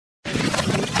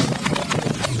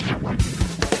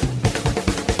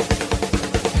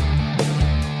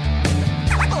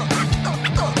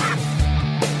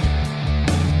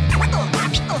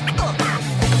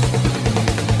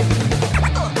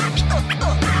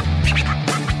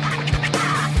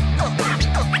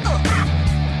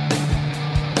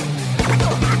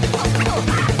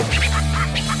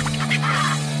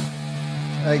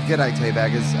Hey, g'day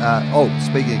teabaggers.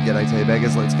 Speaking of g'day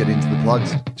teabaggers, let's get into the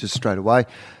plugs just straight away.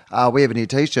 We have a new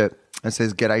t-shirt that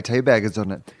says g'day teabaggers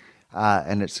on it.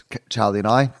 And it's Charlie and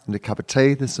I and a cup of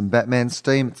tea. There's some Batman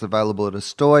steam. It's available at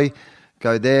Astoy.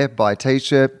 Go there, buy a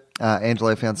t-shirt.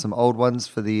 Angelo found some old ones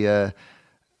for the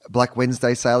Black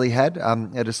Wednesday sale he had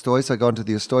at Astoy. So go onto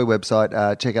the Astoy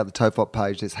website, check out the Tofop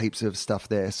page. There's heaps of stuff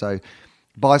there. So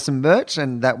buy some merch,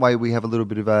 and that way we have a little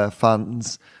bit of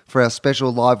funds for our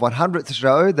special live 100th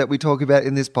show that we talk about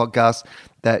in this podcast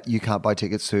that you can't buy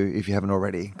tickets to if you haven't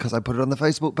already, because I put it on the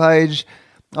Facebook page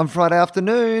on Friday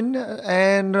afternoon,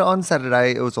 and on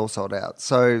Saturday it was all sold out.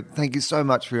 So thank you so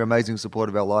much for your amazing support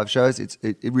of our live shows.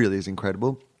 It really is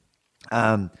incredible.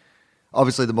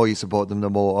 Obviously, the more you support them, the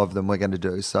more of them we're going to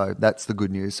do. So that's the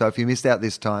good news. So if you missed out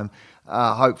this time,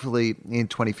 hopefully in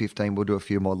 2015 we'll do a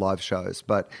few more live shows.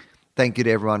 But thank you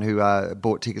to everyone who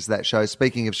bought tickets to that show.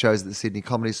 Speaking of shows at the Sydney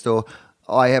Comedy Store,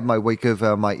 I have my week of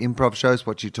my improv shows.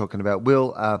 What you talking about,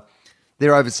 Will?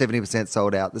 They're over 70%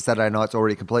 sold out. The Saturday night's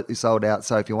already completely sold out.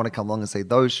 So if you want to come along and see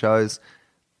those shows,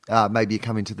 maybe you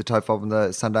come into the Tofop on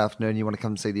the Sunday afternoon, you want to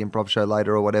come see the improv show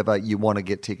later or whatever, you want to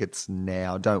get tickets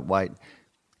now. Don't wait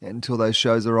until those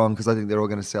shows are on, because I think they're all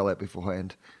going to sell out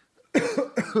beforehand.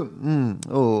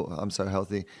 I'm so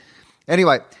healthy.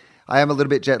 Anyway, I am a little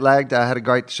bit jet lagged. I had a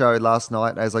great show last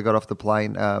night as I got off the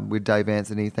plane with Dave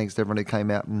Anthony. Thanks to everyone who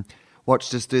came out and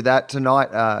watched us do that tonight.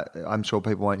 I'm sure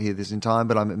people won't hear this in time,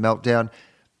 but I'm at Meltdown.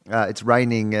 It's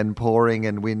raining and pouring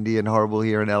and windy and horrible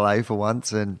here in LA for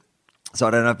once, and so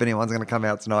I don't know if anyone's going to come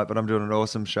out tonight, but I'm doing an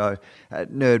awesome show at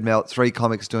Nerd Melt. 3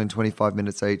 comics doing 25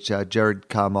 minutes each. Jared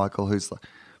Carmichael, who's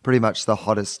pretty much the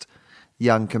hottest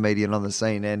young comedian on the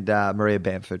scene, and Maria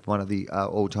Bamford, one of the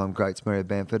all-time greats, Maria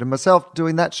Bamford, and myself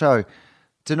doing that show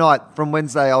tonight. From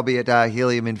Wednesday, I'll be at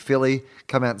Helium in Philly.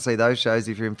 Come out and see those shows.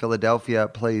 If you're in Philadelphia,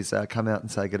 please come out and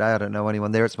say good day. I don't know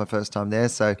anyone there. It's my first time there,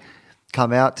 so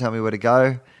come out, tell me where to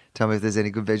go. Tell me if there's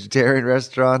any good vegetarian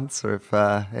restaurants, or if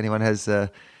anyone has a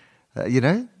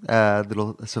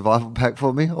little survival pack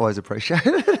for me. Always appreciate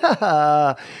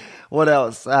it. What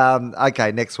else?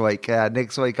 Okay, next week.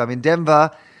 Next week I'm in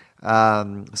Denver.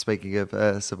 Speaking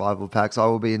of survival packs, I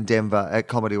will be in Denver at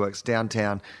Comedy Works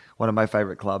downtown, one of my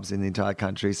favourite clubs in the entire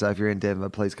country. So if you're in Denver,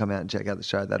 please come out and check out the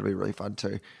show. That'll be really fun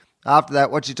too. After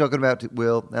that, what you talking about,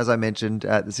 Will, as I mentioned,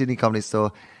 at the Sydney Comedy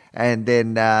Store. And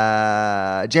then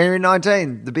January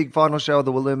 19, the big final show of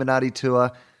the Illuminati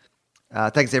tour.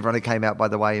 Thanks to everyone who came out, by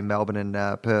the way, in Melbourne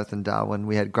and Perth and Darwin.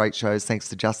 We had great shows. Thanks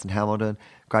to Justin Hamilton.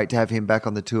 Great to have him back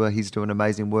on the tour. He's doing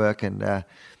amazing work. And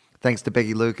thanks to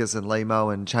Becky Lucas and Limo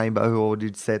and Chamber, who all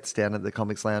did sets down at the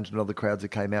Comics Lounge, and all the crowds who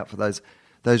came out for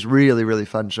those really, really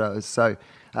fun shows. So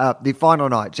the final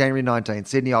night, January 19th,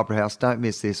 Sydney Opera House. Don't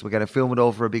miss this. We're going to film it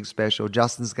all for a big special.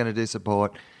 Justin's going to do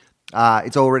support.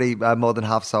 It's already more than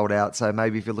half sold out. So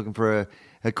maybe if you're looking for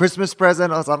a Christmas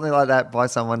present or something like that, buy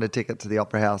someone a ticket to the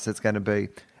Opera House. It's going to be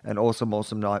an awesome,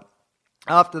 awesome night.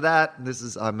 After that,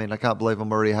 I can't believe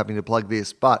I'm already having to plug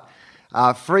this, but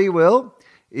Free Will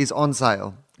is on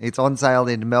sale. It's on sale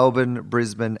in Melbourne,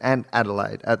 Brisbane and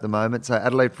Adelaide at the moment. So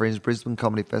Adelaide Fringe, Brisbane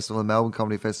Comedy Festival and Melbourne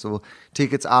Comedy Festival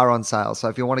tickets are on sale. So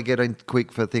if you want to get in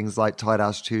quick for things like Tight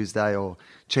Ass Tuesday or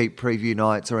cheap preview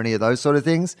nights or any of those sort of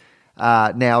things,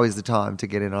 now is the time to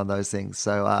get in on those things.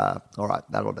 So, all right,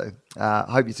 that'll do.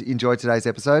 Hope you enjoyed today's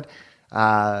episode.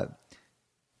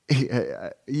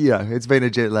 It's been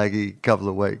a jet laggy couple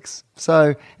of weeks.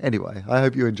 So anyway, I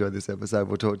hope you enjoyed this episode.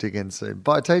 We'll talk to you again soon.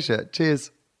 Buy a t-shirt.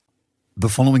 Cheers. The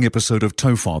following episode of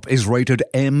Tofop is rated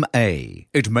MA.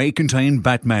 It may contain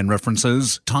Batman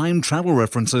references, time travel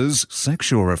references,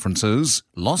 sexual references,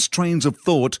 lost trains of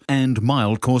thought, and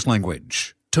mild coarse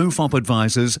language. Tofop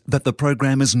advises that the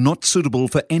program is not suitable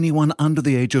for anyone under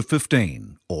the age of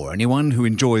 15 or anyone who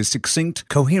enjoys succinct,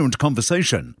 coherent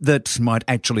conversation that might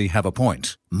actually have a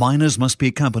point. Minors must be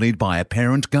accompanied by a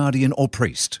parent, guardian, or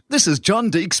priest. This is John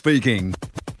Deek speaking.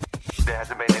 There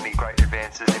hasn't been any great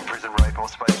advances in prison rape or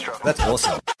space travel. That's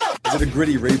awesome. Is it a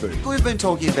gritty reboot? We've been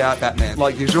talking about Batman,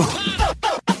 like usual.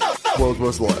 World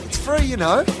War Z. It's free, you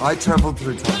know. I travelled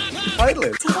through time.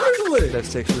 Totally. That's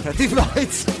sexually active,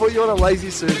 mates. Put you on a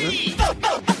lazy Susan. It's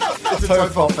a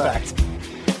Tofop fact.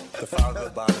 The father, the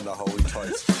bun, and the holy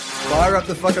toast. Fire up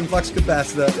the fucking flux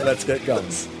capacitor and let's get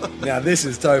guns. Now this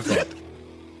is Tofop.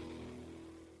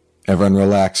 Everyone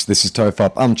relax. This is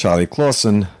Tofop. I'm Charlie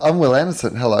Clausen. I'm Will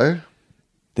Anderson. Hello.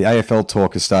 The AFL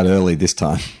talk has started early this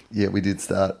time. Yeah, we did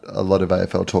start a lot of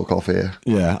AFL talk off air.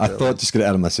 Yeah, I thought just get it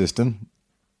out of my system.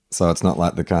 So it's not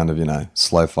like the kind of,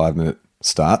 slow 5-minute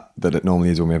start that it normally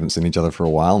is when we haven't seen each other for a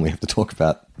while and we have to talk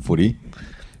about footy.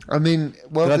 I mean,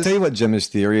 well... Did I tell you what Gemma's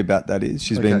theory about that is?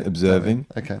 She's been observing.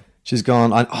 Okay. she's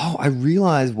gone, I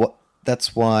realise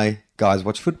that's why guys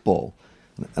watch football.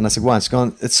 And I said, why? It's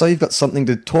gone, it's so you've got something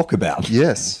to talk about.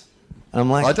 Yes. And I'm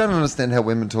like, I don't understand how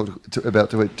women talk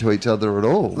to each other at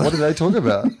all. What do they talk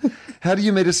about? How do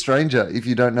you meet a stranger if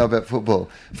you don't know about football?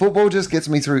 Football just gets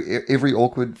me through every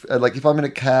awkward... Like, if I'm in a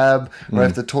cab or I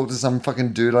have to talk to some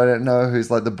fucking dude I don't know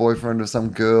who's like the boyfriend of some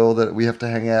girl that we have to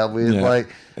hang out with, Yeah. like...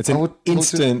 It's I an would talk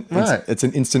instant, to- right. it's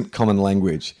an instant common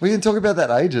language. We can talk about that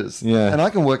ages. Yeah. And I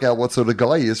can work out what sort of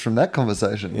guy he is from that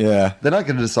conversation. Yeah. Then I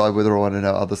can decide whether I want to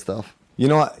know other stuff. You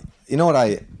know what?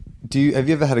 Have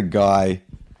you ever had a guy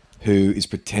who is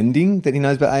pretending that he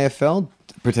knows about AFL,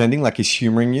 pretending like he's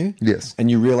humouring you? Yes. And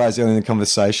you realise early in the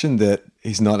conversation that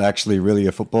he's not actually really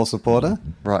a football supporter?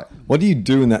 Right. What do you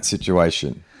do in that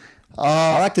situation?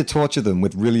 I like to torture them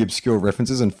with really obscure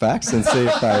references and facts and see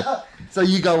if they... So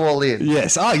you go all in.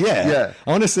 Yes. Oh, yeah. Yeah.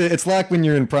 I want to say it's like when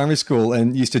you're in primary school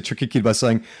and you used to trick a kid by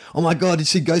saying, "Oh my God, did you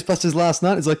see Ghostbusters last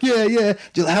night?" It's like, yeah.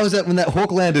 How was that when that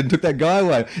hawk landed and took that guy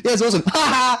away? Yeah, it's awesome. Ha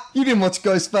ha! You didn't watch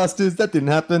Ghostbusters. That didn't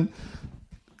happen.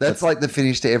 That's like the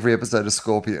finish to every episode of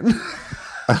Scorpion.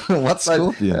 What's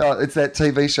Scorpion? It's that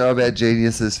TV show about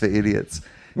geniuses for idiots.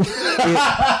 Is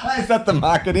that the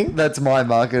marketing? That's my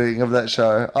marketing of that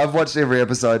show. I've watched every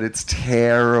episode. It's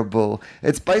terrible.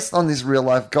 It's based on this real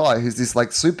life guy who's this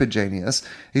like super genius.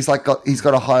 He's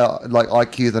got a higher like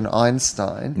IQ than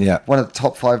Einstein. Yeah. One of the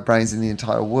top 5 brains in the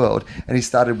entire world. And he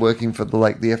started working for the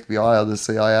FBI or the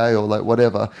CIA or like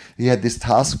whatever. He had this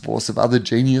task force of other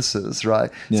geniuses, right?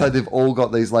 Yeah. So they've all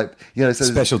got these like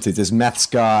Specialties. There's maths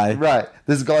guy. right.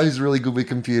 There's a guy who's really good with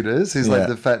computers. He's Yeah. like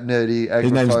the fat, nerdy,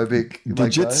 His name's agoraphobic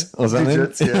Digits guy. or something?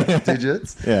 Digits, yeah.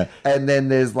 Digits. Yeah. And then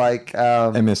there's like...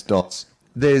 MS-DOS.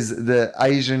 there's the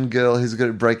Asian girl who's good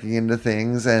at breaking into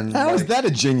things. And How is like, that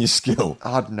a genius skill?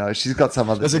 I don't know. She's got some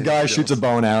other... There's a guy who shoots a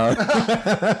bow and arrow.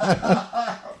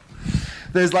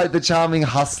 There's like the charming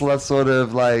hustler sort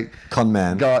of like... Con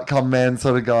man. Con man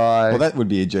sort of guy. Well, that would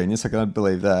be a genius. I can't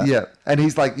believe that. Yeah, and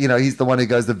he's like, he's the one who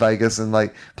goes to Vegas and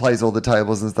like plays all the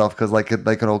tables and stuff because like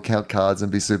they can all count cards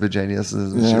and be super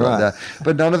geniuses and Yeah, shit right. like that.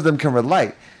 But none of them can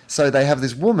relate. So they have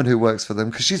this woman who works for them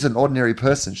because she's an ordinary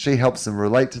person. She helps them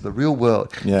relate to the real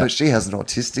world. Yeah. But she has an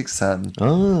autistic son.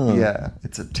 Oh. Yeah,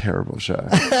 it's a terrible show.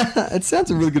 It sounds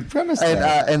a really good premise. and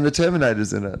though. and the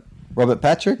Terminator's in it. Robert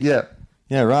Patrick? Yeah,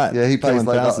 Yeah, right. yeah, he plays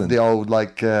like K1000. the old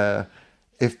like.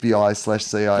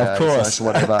 FBI/CIA Of course.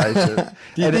 whatever agent.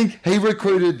 Do you And think- he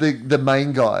recruited the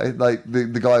main guy, like the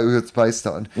guy who it's based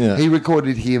on? Yeah. He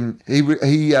recruited him. He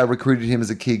recruited him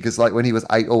as a kid because like when he was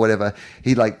 8 or whatever,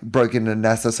 he like broke into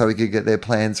NASA so he could get their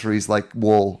plans for his like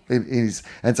wall in his,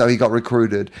 and so he got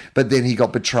recruited. But then he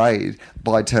got betrayed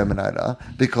by Terminator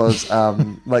because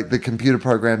like the computer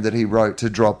program that he wrote to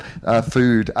drop aid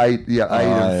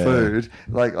and food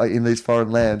like in these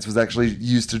foreign lands was actually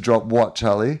used to drop what,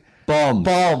 Charlie?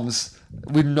 Bombs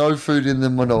with no food in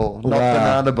them at all. Not Wow.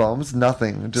 banana bombs,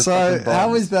 nothing. Just So fucking bombs.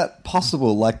 how is that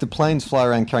possible? Like, the planes fly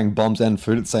around carrying bombs and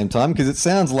food at the same time? Because it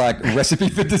sounds like a recipe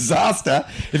for disaster.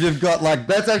 If you've got like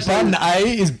That's actually- button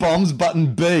A is bombs,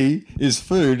 button B is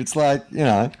food. It's like,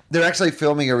 They're actually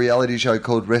filming a reality show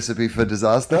called Recipe for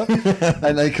Disaster,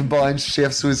 and they combine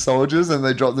chefs with soldiers and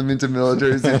they drop them into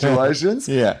military situations.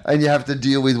 Yeah. And you have to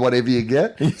deal with whatever you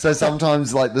get. So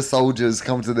sometimes, like, the soldiers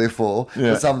come to their fall,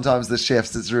 Yeah. but sometimes the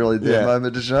chefs, it's really their Yeah.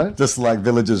 moment to show. just like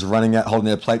villagers running out holding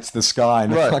their plates to the sky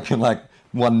and Right. fucking like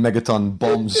 1 megaton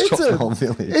bombs chop the whole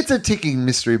village. It's a ticking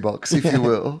mystery box, if you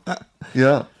will.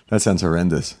 Yeah. That sounds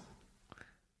horrendous.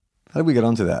 How did we get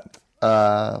onto that?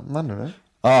 I don't know.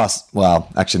 Oh, well,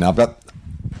 actually, no,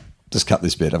 just cut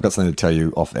this bit. I've got something to tell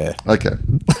you off air. Okay.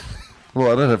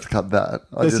 Well, I don't have to cut that.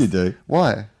 Yes, you do.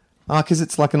 Why? Because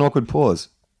it's like an awkward pause.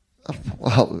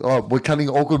 Oh, we're cutting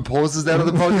awkward pauses out of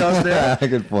the podcast now?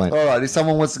 Good point. All right, if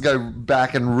someone wants to go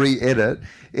back and re-edit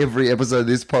every episode of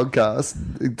this podcast,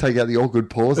 take out the awkward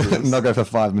pauses. Not go for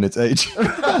 5 minutes each. They're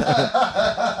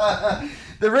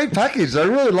repackaged. I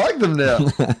really like them now.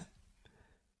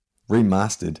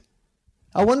 Remastered.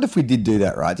 I wonder if we did do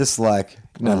that, right? Just like,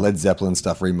 Led Zeppelin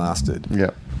stuff remastered. Yeah.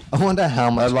 I wonder how I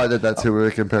much... like that that's who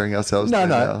we're comparing ourselves No, to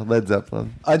no. now. Led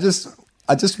Zeppelin. I just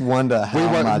wonder We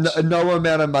how want much... no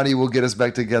amount of money will get us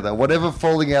back together. Whatever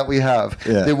falling out we have,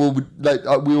 Yeah. there will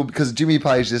because Jimmy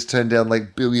Page just turned down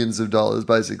like billions of dollars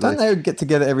basically. Don't they get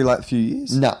together every like few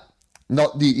years? No.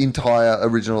 Not the entire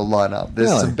original lineup. There's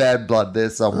Really? some bad blood there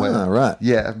somewhere. Oh, right.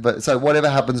 Yeah, but so whatever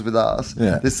happens with us,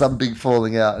 Yeah. there's some big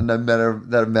falling out, and no matter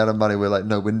that amount of money, we're like,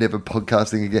 no, we're never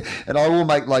podcasting again. And I will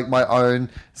make like my own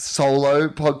solo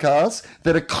podcasts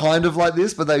that are kind of like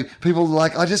this, but people are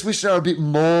like, I just wish they were a bit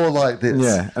more like this.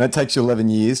 Yeah, and it takes you 11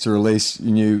 years to release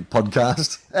your new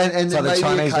podcast. And It's then like the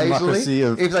maybe Chinese democracy occasionally,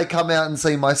 of- if they come out and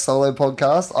see my solo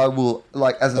podcast, I will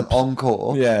like as an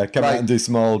encore. Yeah, come like, out and do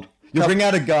some old. You'll bring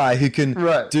out a guy who can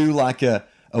Right. do like a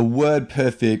word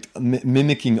perfect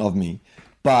mimicking of me,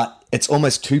 but it's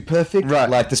almost too perfect. Right.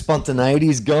 Like the spontaneity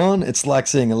is gone. It's like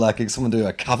seeing like someone do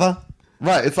a cover.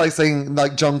 Right, it's like seeing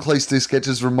like John Cleese do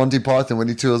sketches from Monty Python when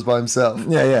he tours by himself.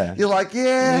 Yeah, yeah. You're like,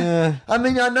 yeah. Yeah. I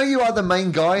mean, I know you are the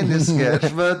main guy in this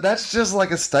sketch, but that's just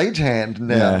like a stagehand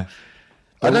now. Yeah.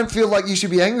 I don't feel like you should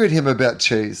be angry at him about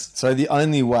cheese. So the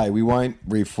only way we won't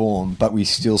reform, but we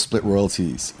still split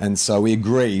royalties, and so we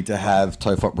agreed to have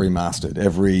Tofop remastered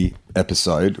every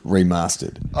episode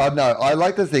remastered. Oh no, I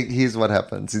like to think here's what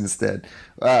happens instead.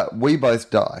 We both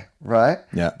die, right?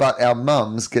 Yeah. But our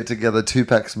mums get together,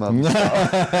 Tupac's mums,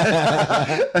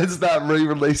 and start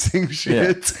re-releasing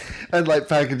shit and like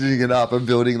packaging it up and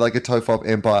building like a Tofop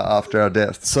empire after our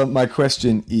deaths. So my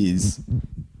question is,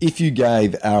 if you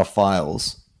gave our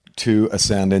files to a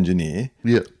sound engineer,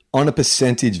 Yeah. on a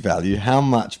percentage value, how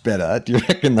much better do you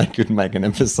reckon they could make an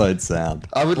episode sound?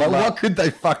 I would like, love- what could they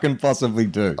fucking possibly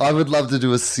do? I would love to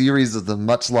do a series of them,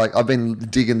 much like I've been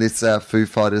digging this Foo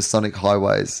Fighters Sonic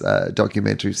Highways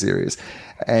documentary series.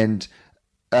 And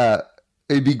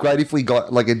it'd be great if we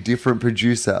got like a different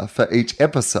producer for each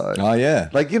episode. Oh, yeah.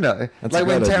 Like, you know, That's like a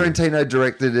when great idea. Tarantino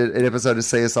directed an episode of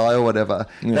CSI or whatever,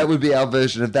 that would be our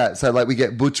version of that. So like we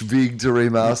get Butch Vig to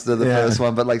remaster the Yeah. first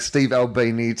one, but like Steve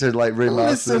Albini to like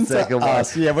remaster the second one.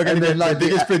 Yeah, we're going And to then, get the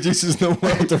biggest producers in the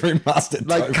world to remaster.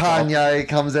 like Tofop. Kanye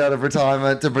comes out of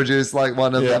retirement to produce like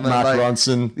one of Yeah, them. and, Mark like,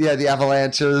 Ronson. Yeah, the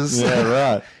Avalanches. Yeah,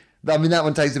 right. I mean, that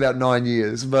one takes about 9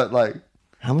 years, but like,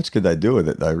 How much could they do with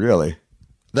it, though, really?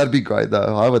 that'd be great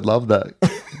though. I would love that.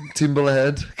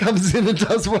 Timberland comes in and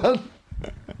does one.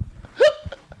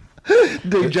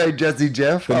 DJ Jazzy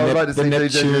Jeff. I would like to the see DJ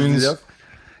Jazzy Neptunes. Jeff.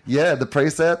 Yeah, the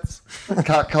presets.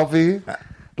 Cut copy.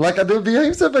 Like, there'd be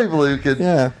heaps of people who could.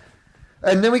 Yeah.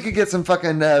 And then we could get some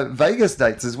fucking Vegas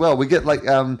dates as well. We get like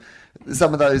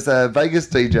some of those Vegas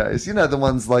DJs. You know, the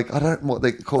ones like, I don't know what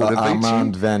they call it. Avicii?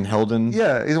 Armand Van Helden.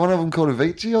 Yeah, is one of them called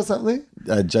Avicii or something?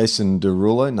 Jason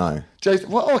Derulo? No. Jason,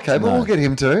 well, okay, but No. we'll get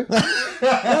him too.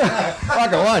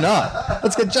 Fuck it, why not?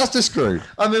 Let's get Justice Crew.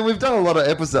 I mean, we've done a lot of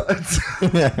episodes.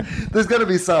 There's got to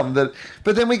be some that,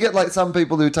 but then we get like some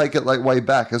people who take it like way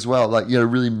back as well, like, you know,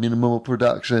 really minimal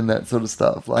production, that sort of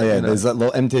stuff. Like, Oh, yeah, you know. there's that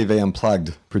little MTV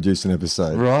Unplugged produced an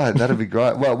episode. Right, that'd be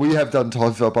great. Well, we have done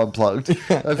Tofop Unplugged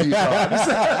a few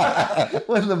times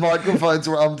when the microphones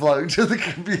were unplugged to the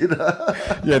computer.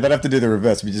 Yeah, they'd have to do the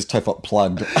reverse. We just Tofop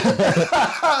plugged.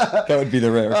 That would be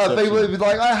the rare exception. People would be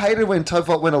like, I hated when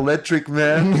Tofop went electric,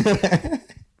 man.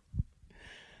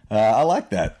 I like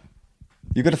that.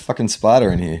 You got a fucking spider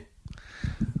in here.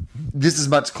 This is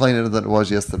much cleaner than it was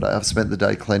yesterday. I've spent the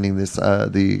day cleaning this,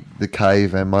 the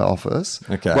cave and my office.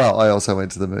 Okay. Well, I also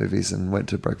went to the movies and went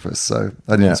to breakfast, so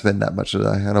I didn't Yeah. spend that much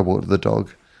today, and I walked the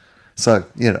dog. So,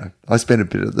 you know, I spent a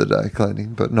bit of the day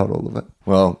cleaning, but not all of it.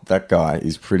 Well, that guy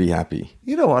is pretty happy.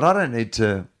 You know what? I don't need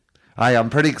to. I'm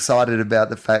pretty excited about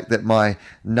the fact that my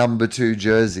number 2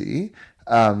 jersey,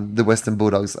 the Western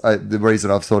Bulldogs, the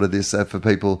reason I've thought of this for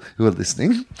people who are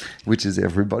listening, which is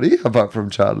everybody apart from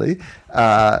Charlie,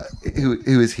 who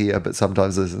is here but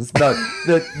sometimes listens. No,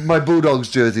 that my Bulldogs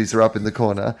jerseys are up in the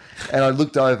corner, and I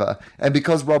looked over, and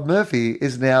because Rob Murphy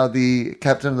is now the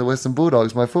captain of the Western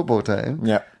Bulldogs, my football team.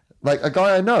 Yeah. Like a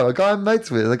guy I know, a guy I'm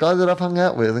mates with, a guy that I've hung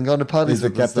out with and gone to parties He's the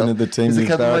with. and captain stuff. of the team He's the you've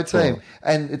captain of my barracked for. team.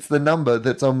 And it's the number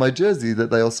that's on my jersey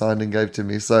that they all signed and gave to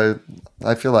me. So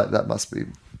I feel like that must be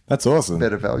That's awesome.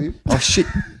 better value. Oh, shit.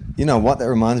 You know what? That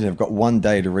reminds me, I've got one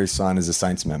day to re-sign as a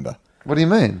Saints member. What do you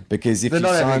mean? Because if they're you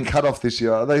not having sign... a cut off this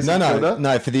year, are they? No,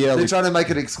 no, for the early... They're trying to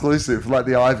make it exclusive, like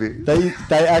the Ivy. They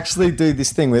actually do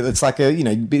this thing where it's like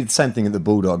the same thing at the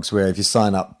Bulldogs, where if you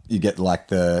sign up, you get like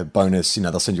the bonus,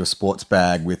 they'll send you a sports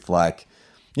bag with like,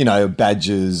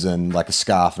 badges and like a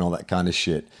scarf and all that kind of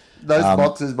shit. Those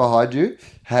boxes behind you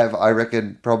have, I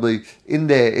reckon, probably in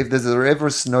there, if there's ever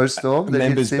a snowstorm that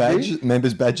hits Sydney,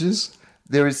 members badges.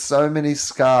 there is so many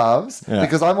scarves Yeah.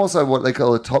 because I'm also what they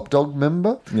call a top dog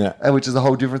member, Yeah. and which is a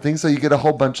whole different thing. So you get a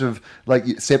whole bunch of like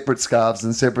separate scarves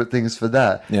and separate things for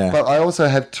that. Yeah. But I also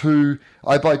have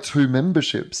I buy 2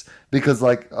 memberships because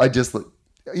like I just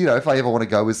you know, if I ever want to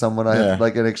go with someone, I Yeah. have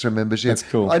like an extra membership. That's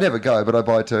cool. I never go, but I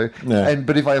buy 2. Yeah.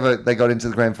 But if they got into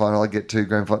the grand final, I get 2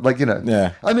 grand final. Like, you know.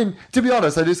 Yeah. I mean, to be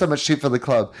honest, I do so much shit for the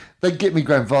club. They get me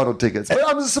grand final tickets, but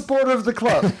I'm a supporter of the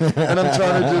club, and I'm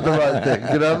trying to do the right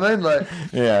thing. You know what I mean? Like,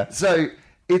 Yeah. So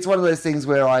it's one of those things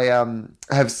where I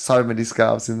have so many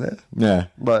scarves in there. Yeah.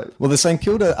 Like, Well, the St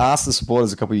Kilda asked the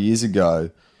supporters a couple of years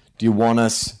ago, do you want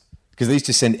us... Because they used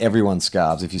to send everyone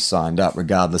scarves if you signed up,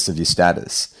 regardless of your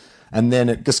status. And then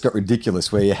it just got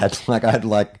ridiculous where I had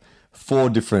 4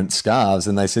 different scarves,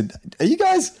 and they said, are you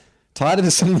guys tired of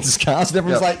us sending scarves? And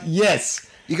everyone's Yep. like, yes.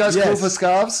 you guys yes. call for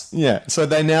scarves? Yeah. So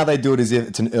they do it as if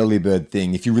it's an early bird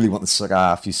thing. If you really want the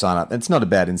scarf, you sign up. It's not a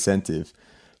bad incentive.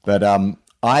 But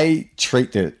I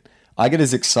treat it. I get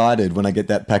as excited when I get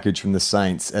that package from the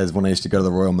Saints as when I used to go to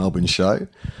the Royal Melbourne show.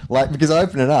 Like, because I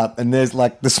open it up and there's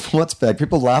like the sports bag.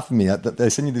 People laugh at me. They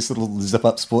send you this little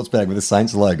zip-up sports bag with the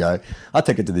Saints logo. I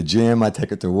take it to the gym. I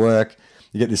take it to work.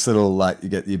 You get this little, like, you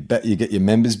get your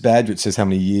members badge, which says how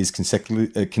many years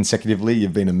consecutively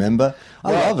you've been a member.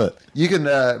 I love it. You can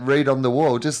read on the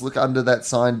wall. Just look under that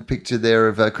signed picture there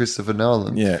of Christopher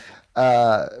Nolan. Yeah.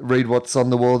 Read what's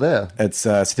on the wall there. It's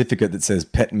a certificate that says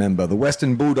pet member. The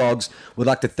Western Bulldogs would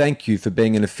like to thank you for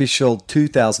being an official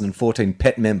 2014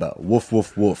 pet member. Woof,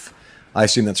 woof, woof. I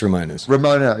assume that's Ramona's.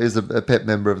 Ramona is a pet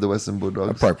member of the Western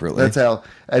Bulldogs. Appropriately. That's how.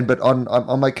 But on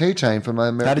my keychain for my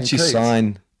American How did she keys,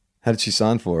 sign? How did she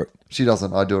sign for it? She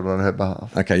doesn't. I do it on her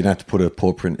behalf. Okay, you don't have to put her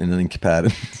paw print in an ink pad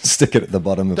and stick it at the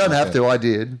bottom of Don't have to. I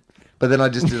did. But then I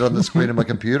just did it on the screen of my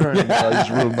computer, and I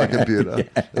just ruined my computer.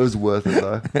 It was worth it,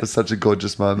 though. It was such a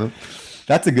gorgeous moment.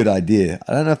 That's a good idea.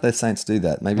 I don't know if the Saints do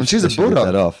that. Maybe And she's they a should get bulldog,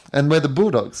 that off. and we're the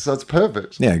Bulldogs, so it's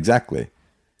perfect. Yeah, exactly.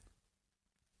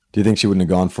 Do you think she wouldn't have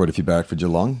gone for it if you barracked for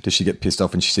Geelong? Does she get pissed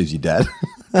off when she sees your dad?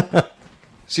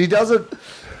 She doesn't.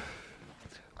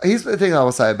 Here's the thing I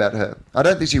will say about her. I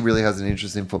don't think she really has an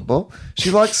interest in football.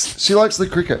 She likes the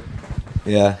cricket.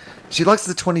 Yeah. She likes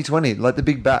the 2020, like the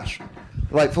Big Bash.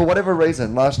 Like, for whatever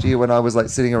reason, last year when I was like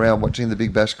sitting around watching the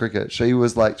Big Bash cricket, she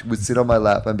was like, would sit on my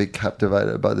lap and be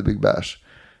captivated by the Big Bash.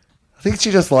 I think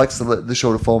she just likes the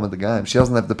shorter form of the game. She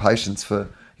doesn't have the patience for,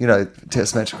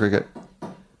 test match cricket.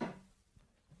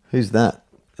 Who's that?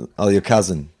 Oh, your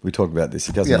cousin. We talked about this.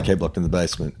 Your cousin Yeah. you kept locked in the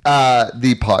basement.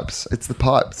 The pipes. It's the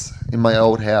pipes in my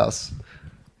old house.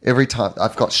 Every time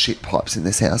I've got shit pipes in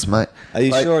this house, mate. Are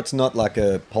you Like, sure it's not like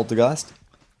a poltergeist?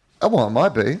 Oh, well, it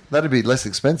might be. That'd be less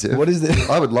expensive. What is it?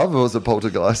 I would love if it was a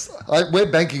poltergeist.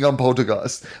 We're banking on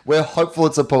poltergeist. We're hopeful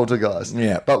it's a poltergeist.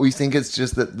 Yeah. But we think it's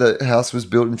just that the house was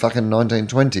built in fucking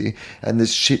 1920 and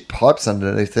there's shit pipes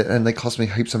underneath it and they cost me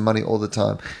heaps of money all the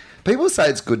time. People say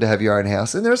it's good to have your own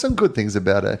house, and there are some good things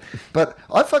about it. But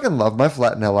I fucking love my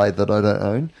flat in LA that I don't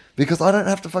own because I don't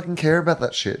have to fucking care about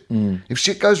that shit. If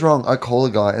shit goes wrong, I call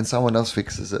a guy and someone else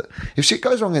fixes it. If shit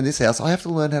goes wrong in this house, I have to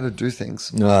learn how to do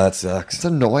things. No, that sucks. It's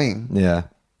annoying. Yeah.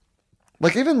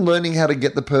 Like, even learning how to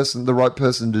get the right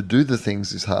person to do the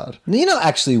things is hard. You know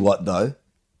actually what, though?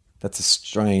 That's a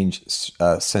strange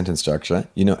sentence structure.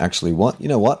 You know actually what? You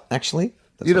know what, actually?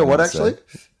 That's You know I'm what, gonna actually?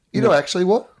 say. You know, actually,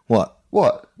 what? What?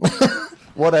 What?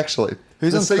 What, actually?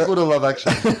 Who's the on sequel to Love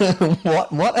Actually.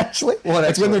 What, actually? What,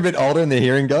 It's when actually? they're a bit older and their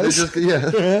hearing It's goes. just,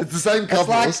 it's the same It's like,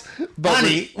 couples. but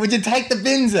honey, would you take the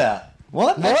bins out?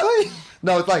 What? What? Actually?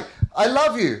 No, it's like, I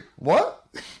love you. What?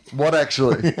 What,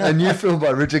 actually? A new film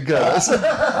by Richard Curtis.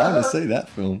 I want to see that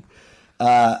film.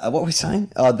 What were we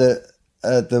saying?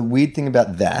 The weird thing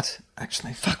about that.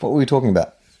 Actually, fuck, what were we talking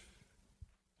about?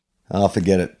 Oh,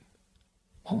 forget it.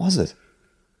 What was it?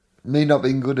 Me not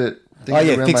being good at things Oh,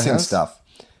 yeah, around fixing my house. stuff.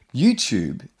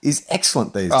 YouTube is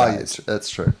excellent these Oh, yeah, days. that's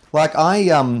true. Like,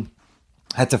 I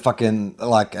had to fucking,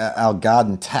 like, our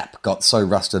garden tap got so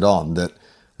rusted on that,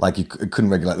 like, it couldn't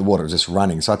regulate the water. It was just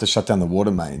running. So I had to shut down the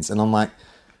water mains. And I'm like,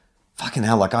 fucking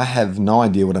hell, like, I have no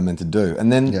idea what I'm meant to do.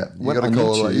 And then Yeah, went on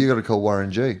YouTube, you got to call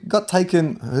Warren G. got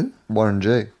taken, who? Warren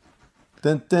G.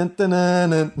 Dun, dun, dun, dun,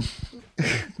 dun.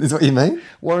 Is what you mean?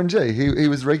 Warren G. He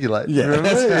was regulating. Yeah, Remember?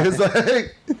 that's He was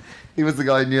like, he was the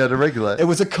guy who knew how to regulate. It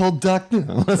was a cold duck.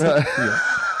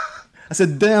 I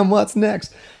said, damn, what's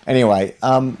next? Anyway,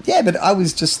 yeah, but I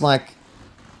was just like,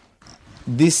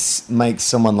 this makes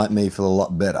someone like me feel a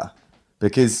lot better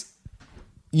because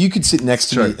you could sit next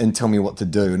to me True. and tell me what to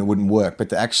do and it wouldn't work, but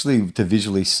to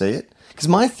visually see it. Because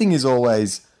my thing is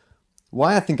always,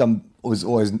 why I think was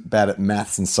always bad at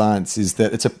maths and science is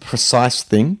that it's a precise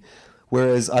thing,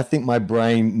 whereas I think my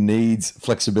brain needs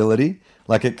flexibility.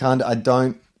 Like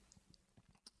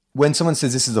when someone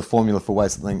says this is a formula for why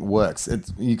something works,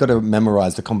 you've got to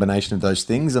memorize the combination of those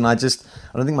things. And I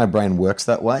don't think my brain works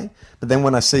that way. But then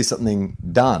when I see something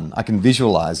done, I can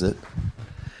visualize it.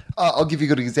 I'll give you a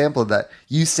good example of that.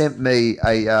 You sent me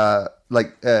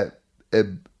like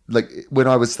when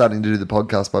I was starting to do the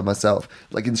podcast by myself,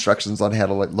 like instructions on how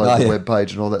to like load the web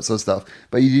page and all that sort of stuff.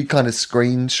 But you did kind of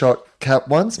screenshot cap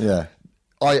ones. Yeah.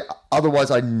 Otherwise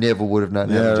I never would have known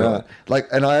how to do it. Like,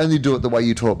 and I only do it the way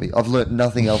you taught me. I've learnt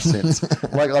nothing else since.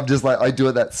 Like, I'm just like, I do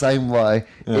it that same way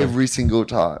every single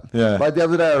time. Yeah. Like the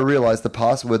other day I realized the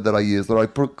password that I used that I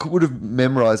would have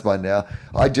memorized by now.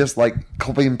 I just like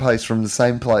copy and paste from the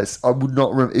same place. I would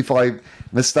not if I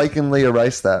mistakenly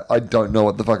erase that, I don't know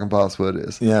what the fucking password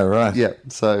is. Yeah, right. Yeah.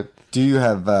 So Do you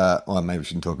have? Well, maybe we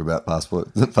shouldn't talk about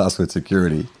password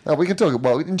security. we can talk.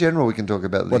 Well, in general, we can talk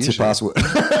about the What's issue. your password?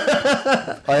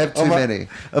 I have too many.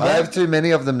 I have too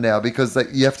many of them now because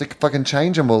you have to fucking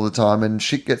change them all the time, and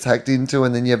shit gets hacked into,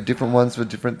 and then you have different ones for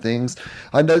different things.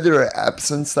 I know there are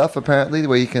apps and stuff apparently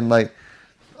where you can like.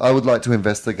 I would like to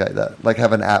investigate that, like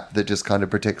have an app that just kind of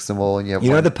protects them all, and you have.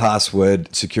 You know, the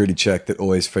password security check that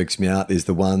always freaks me out is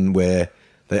the one where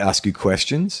they ask you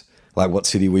questions like, "What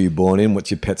city were you born in?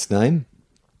 What's your pet's name?"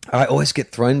 I always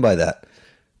get thrown by that.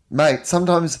 Mate,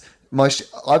 sometimes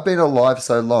I've been alive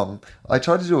so long. I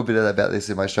tried to do a bit about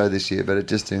this in my show this year, but it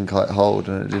just didn't quite hold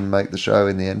and it didn't make the show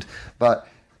in the end. But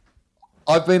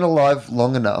I've been alive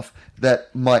long enough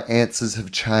that my answers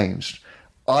have changed.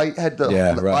 I had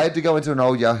to go into an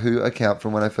old Yahoo account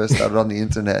from when I first started on the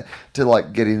internet to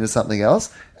like get into something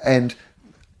else, and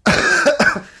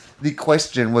the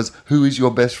question was, who is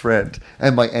your best friend?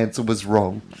 And my answer was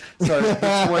wrong. So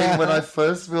between when I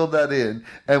first filled that in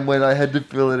and when I had to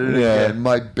fill it in again,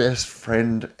 my best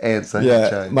friend answer had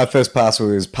changed. My first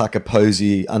password was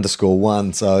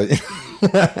Parkerposey_1, so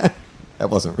that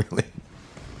wasn't really.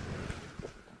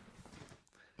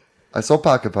 I saw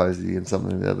Parker Posey in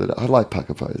something the other day. I like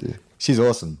Parker Posey. She's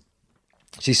awesome.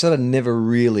 She sort of never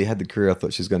really had the career I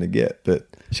thought she was going to get, but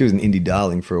she was an indie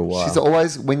darling for a while. She's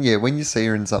always when you see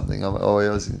her in something,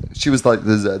 she was like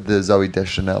the Zoe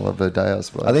Deschanel of her day, I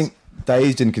suppose. I think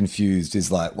Dazed and Confused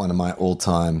is like one of my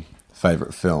all-time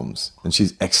favourite films, and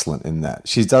she's excellent in that.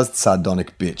 She does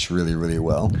sardonic bitch really, really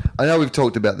well. I know we've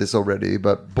talked about this already,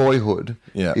 but Boyhood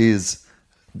is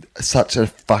such a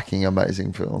fucking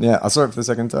amazing film. Yeah, I saw it for the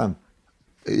second time.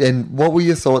 And what were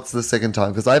your thoughts the second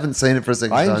time? Because I haven't seen it for a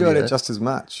second time. I enjoyed yet. it just as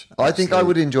much. I think I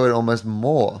would enjoy it almost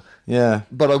more. Yeah.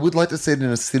 But I would like to see it in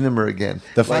a cinema again.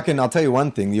 I'll tell you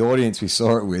one thing, the audience we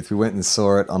saw it with, we went and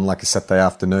saw it on like a Saturday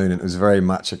afternoon, and it was very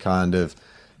much a kind of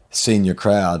senior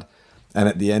crowd. And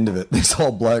at the end of it, this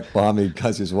old bloke behind me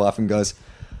goes to his wife and goes,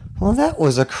 "Well, that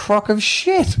was a crock of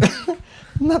shit."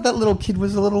 Not that little kid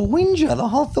was a little whinger. The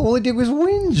whole thing, all he did was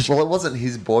whinge. Well, it wasn't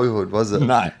his Boyhood, was it?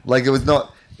 No. Like, it was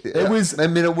not... It was... I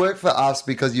mean, it worked for us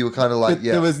because you were kind of like,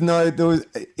 There was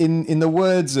in the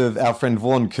words of our friend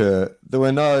Vaughn Kerr, there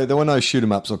were no shoot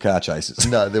 'em ups or car chases.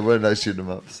 No, there were no shoot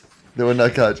 'em ups. There were no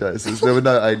car chases. There were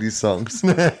no 80s songs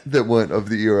that weren't of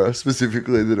the era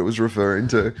specifically that it was referring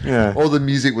to. Yeah. All the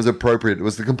music was appropriate. It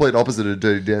was the complete opposite of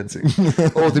Dirty Dancing.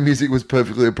 All the music was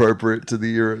perfectly appropriate to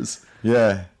the eras.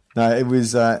 Yeah. No, it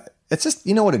was... it's just...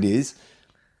 You know what it is?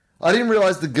 I didn't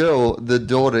realise the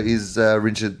daughter is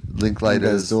Richard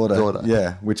Linklater's daughter.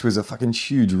 Yeah, which was a fucking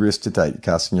huge risk to take,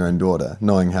 casting your own daughter,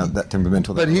 knowing how that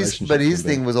temperamental that relationship But his can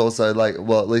be. thing was also like,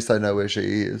 well, at least I know where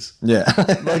she is. Yeah.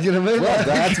 Like, you know what I mean? Well,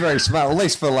 that's very smart. Well, at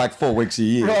least for like 4 weeks a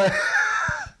year. Right.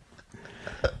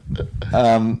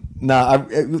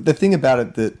 The thing about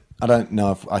it that I don't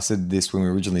know if I said this when we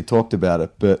originally talked about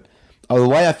it, but the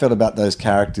way I felt about those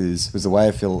characters was the way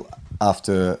I feel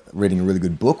after reading a really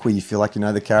good book, where you feel like you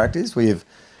know the characters,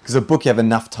 because a book you have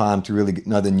enough time to really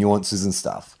know the nuances and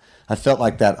stuff. I felt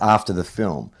like that after the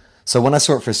film. So when I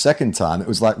saw it for a second time, it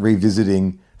was like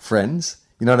revisiting Friends.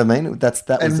 You know what I mean? That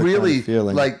was And the really, kind of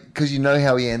feeling. like, because you know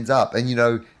how he ends up, and you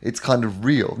know it's kind of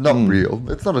real. Not real.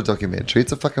 It's not a documentary.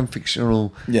 It's a fucking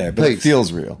fictional Yeah, but it piece.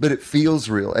 feels real. But it feels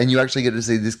real, and you actually get to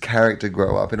see this character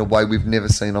grow up in a way we've never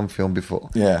seen on film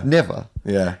before. Yeah. Never.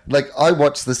 Yeah. Like, I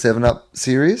watched the 7-Up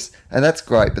series, and that's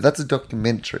great, but that's a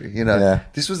documentary, you know? Yeah.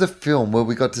 This was a film where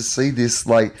we got to see this,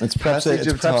 like, It's perhaps passage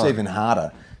of time. even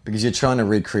harder because you're trying to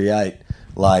recreate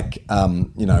like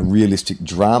realistic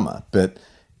drama, but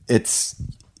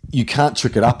you can't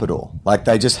trick it up at all. Like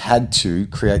they just had to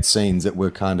create scenes that were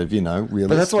kind of realistic.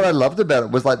 But that's what I loved about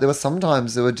it, was like there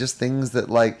were just things that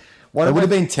like I would have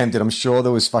been tempted. I'm sure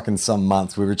there was fucking some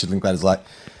months where Richard Linklater's like,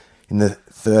 in the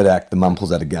third act, the mum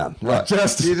pulls out a gun. Right. You're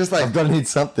just like, I've got to need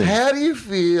something. How do you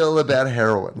feel about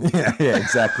heroin? Yeah,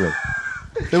 exactly.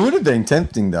 It would have been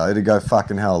tempting though to go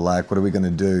fucking hell. Like, what are we going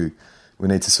to do? We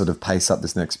need to sort of pace up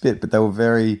this next bit. But they were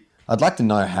very. I'd like to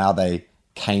know how they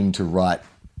came to write.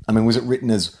 I mean, was it written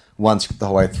as one script the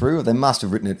whole way through, or they must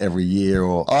have written it every year?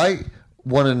 Or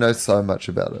want to know so much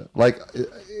about it. Like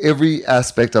every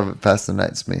aspect of it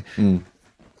fascinates me.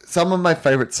 Some of my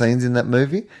favorite scenes in that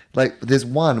movie, like there's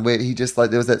one where he just like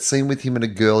there was that scene with him and a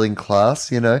girl in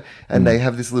class, and they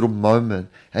have this little moment,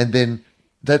 and then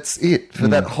that's it for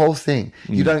that whole thing.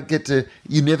 You don't get to,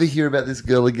 you never hear about this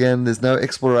girl again. There's no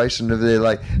exploration of their,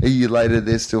 like, a year later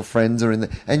they're still friends or in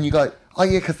the, and you go, oh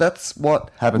yeah, because that's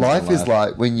what Happens in life is life.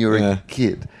 like when you're Yeah. a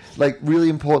kid. Like really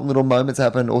important little moments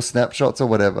happen, or snapshots or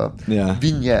whatever. Yeah.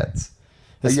 Vignettes.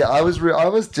 Yeah,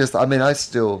 I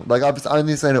still, like, I've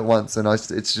only seen it once, and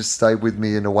it's just stayed with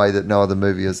me in a way that no other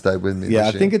movie has stayed with me. Yeah, this I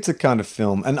year. think it's a kind of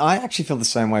film, and I actually feel the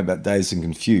same way about Dazed and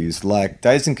Confused. Like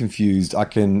Dazed and Confused, I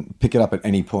can pick it up at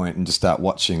any point and just start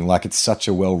watching. Like it's such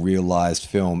a well realized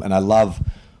film, and I love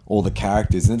all the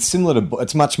characters. And it's similar to,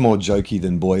 it's much more jokey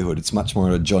than Boyhood. It's much more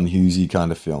a John Hughesy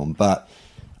kind of film, but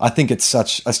I think it's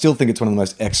such. I still think it's one of the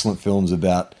most excellent films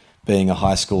about being a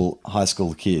high school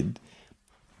kid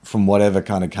from whatever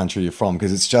kind of country you're from,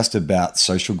 because it's just about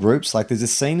social groups. Like there's a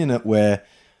scene in it where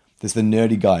there's the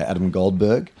nerdy guy, Adam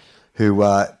Goldberg, who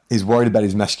is worried about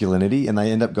his masculinity, and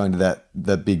they end up going to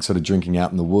that big sort of drinking out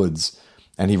in the woods,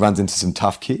 and he runs into some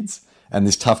tough kids, and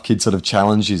this tough kid sort of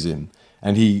challenges him,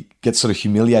 and he gets sort of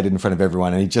humiliated in front of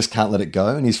everyone, and he just can't let it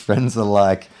go, and his friends are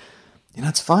like,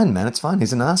 it's fine, man, it's fine,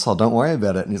 he's an asshole, don't worry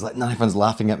about it. And he's like, no, everyone's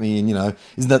laughing at me, and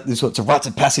isn't that this what's a rites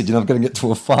of passage, and I've got to get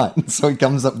to a fight. And so he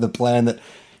comes up with a plan that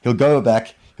he'll go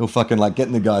back, he'll fucking like get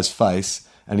in the guy's face,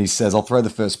 and he says, I'll throw the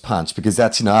first punch, because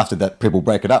that's, after that people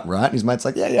break it up, right? And his mate's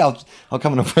like, yeah, I'll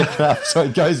come and break it up. So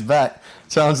he goes back,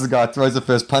 challenges the guy, throws the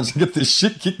first punch, and gets the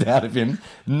shit kicked out of him.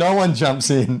 No one jumps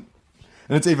in.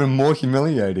 And it's even more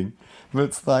humiliating. But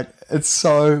it's like, it's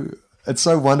so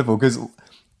wonderful, because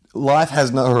life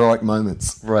has no heroic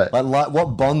moments. Right. Like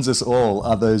what bonds us all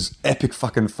are those epic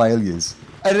fucking failures.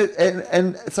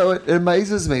 And so it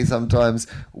amazes me sometimes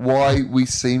why we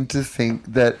seem to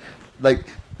think that, like,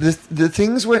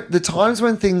 the times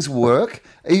when things work,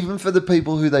 even for the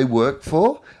people who they work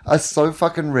for, are so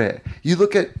fucking rare. You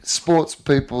look at sports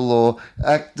people or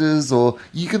actors, or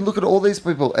you can look at all these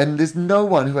people, and there's no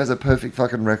one who has a perfect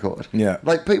fucking record. Yeah.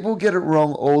 Like, people get it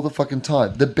wrong all the fucking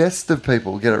time. The best of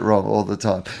people get it wrong all the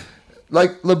time.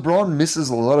 Like, LeBron misses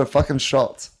a lot of fucking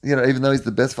shots, even though he's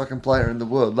the best fucking player in the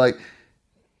world. Like,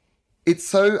 it's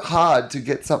so hard to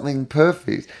get something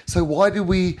perfect. So why do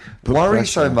we worry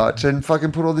so much and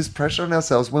fucking put all this pressure on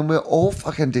ourselves when we're all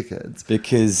fucking dickheads?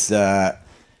 Because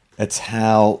it's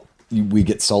how we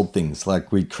get sold things.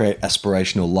 Like we create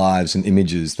aspirational lives and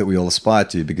images that we all aspire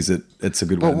to, because it's a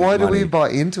good way But to why make do money. we buy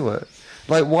into it?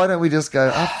 Like, why don't we just go,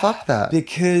 fuck that?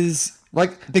 Because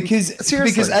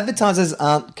Seriously. advertisers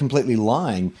aren't completely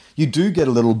lying. You do get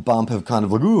a little bump of kind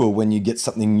of like, ooh, when you get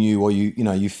something new, or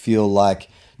you feel like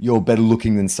you're better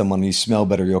looking than someone, you smell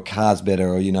better, your car's better,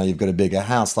 or you've got a bigger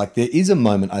house. Like there is a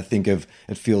moment, I think, of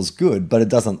it feels good, but it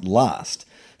doesn't last.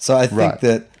 So I think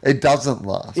that it doesn't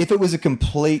last. if it was a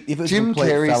complete Jim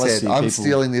Carrey fallacy, said, I'm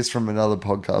stealing this from another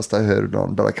podcast I heard it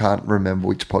on, but I can't remember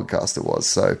which podcast it was,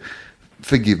 so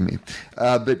forgive me.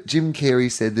 But Jim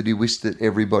Carrey said that he wished that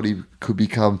everybody could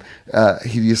become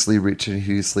hideously rich and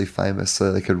hideously famous,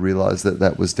 so they could realize that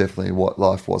that was definitely what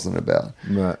life wasn't about.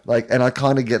 Right. Like, and I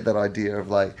kind of get that idea of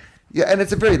like, yeah, and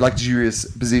it's a very luxurious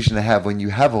position to have when you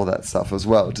have all that stuff as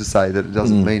well, to say that it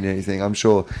doesn't mean anything. I'm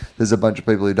sure there's a bunch of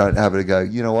people who don't have it to go,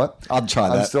 you know what? I'd try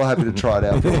I'm that. still happy to try it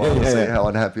out for a while and see Yeah. how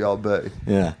unhappy I'll be.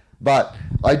 Yeah. But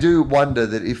I do wonder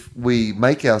that if we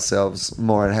make ourselves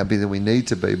more unhappy than we need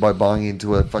to be by buying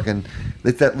into a fucking...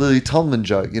 It's that Lily Tomlin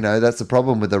joke, that's the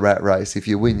problem with the rat race. If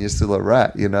you win, you're still a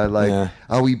rat, Yeah.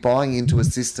 Are we buying into a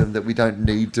system that we don't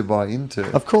need to buy into?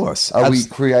 Of course. Are we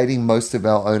creating most of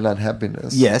our own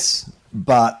unhappiness? Yes,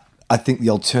 but I think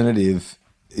the alternative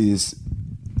is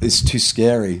too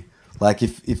scary. Like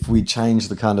if we change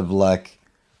the kind of like...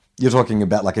 You're talking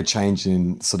about like a change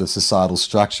in sort of societal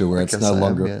structure where it's guess no I am,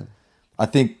 longer... yeah.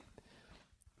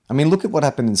 I mean, look at what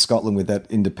happened in Scotland with that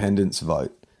independence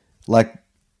vote. Like,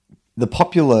 the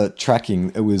popular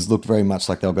tracking, it looked very much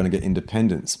like they were going to get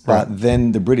independence. But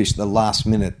then the British, the last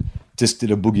minute, just did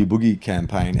a boogie boogie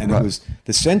campaign. And it was...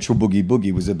 The central boogie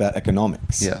boogie was about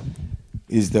economics. Yeah.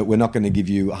 Is that we're not going to give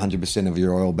you 100% of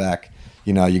your oil back.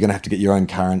 You're going to have to get your own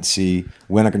currency.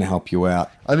 We're not going to help you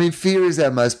out. I mean, fear is our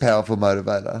most powerful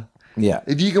motivator. Yeah.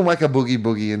 If you can whack a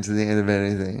boogie into the end of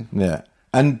anything... Yeah.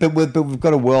 But we've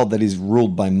got a world that is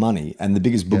ruled by money, and the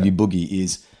biggest boogie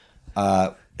is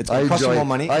it's going to cost you more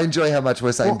money. I enjoy how much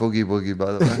we're saying boogie,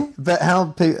 by the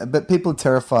way. But people are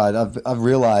terrified. I've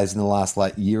realized in the last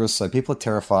year or so, people are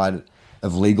terrified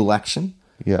of legal action.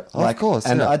 Yeah, of course.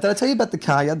 And yeah. did I tell you about the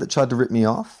car yard that tried to rip me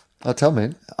off? Oh, tell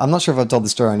me. I'm not sure if I told the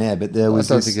story on air, but there was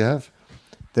I don't think you have.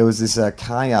 there was this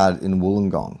car yard in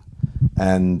Wollongong,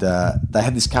 and they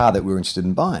had this car that we were interested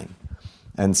in buying.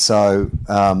 And so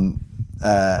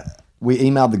we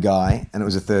emailed the guy, and it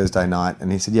was a Thursday night,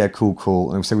 and he said, yeah, cool.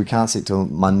 And we said, we can't see it till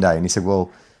Monday. And he said,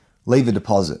 well, leave a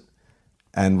deposit.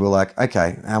 And we're like,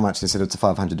 okay, how much? They said, it's a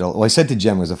 $500. Well, he said to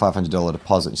Jem it was a $500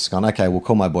 deposit. She's gone, okay, we'll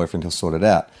call my boyfriend, he'll sort it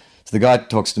out. So the guy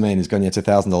talks to me and he's gone, yeah, it's a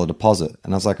 $1,000 deposit.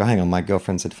 And I was like, oh, hang on, my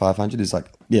girlfriend said 500. He's like,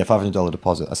 yeah, $500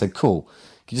 deposit. I said, cool.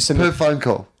 Can you just send me... Per phone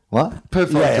call. What? Per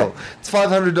phone Yeah. call. It's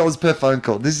 $500 per phone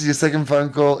call. This is your second phone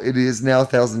call. It is now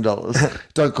 $1,000.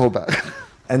 Don't call back.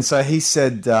 And so he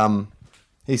said, I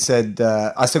said,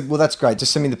 well, that's great.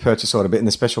 Just send me the purchase order bit in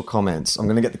the special comments. I'm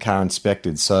going to get the car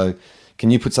inspected. So can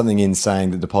you put something in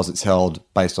saying the deposit's held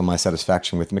based on my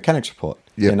satisfaction with the mechanics report?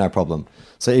 Yep. Yeah, no problem.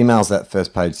 So he emails that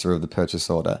first page through of the purchase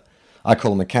order. I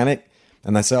call a mechanic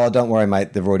and they say, oh, don't worry,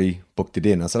 mate. They've already booked it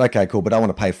in. I said, okay, cool. But I want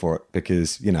to pay for it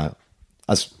because, you know,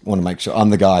 I just want to make sure I'm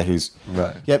the guy who's,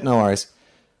 Right. Yep, no worries.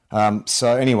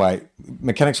 So anyway,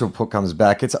 mechanics report comes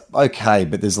back. It's okay,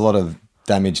 but there's a lot of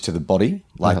damage to the body,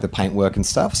 like the paintwork and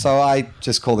stuff. So I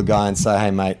just call the guy and say,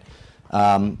 hey, mate,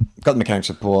 got the mechanics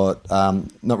report.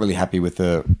 Not really happy with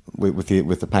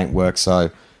the paintwork.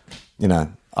 So, you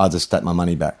know, I'll just take my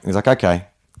money back. And he's like, okay.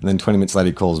 And then 20 minutes later,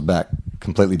 he calls back,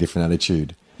 completely different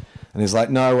attitude. And he's like,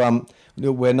 no,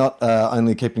 we're not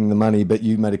only keeping the money, but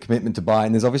you made a commitment to buy.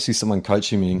 And there's obviously someone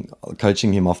coaching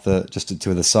him off to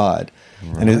the side,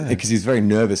 right. And because he's very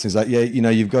nervous. He's like, yeah, you know,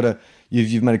 you've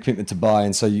made a commitment to buy,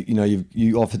 and so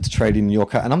you offered to trade in your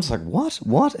car. And I'm just like,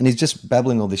 what? And he's just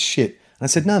babbling all this shit. And I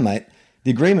said, no, mate. The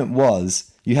agreement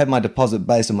was you had my deposit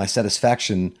based on my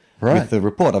satisfaction with the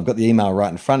report. I've got the email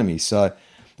right in front of me. So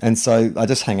I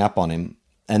just hang up on him.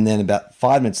 And then about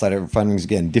 5 minutes later, phone rings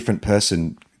again. Different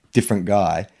person, different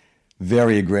guy,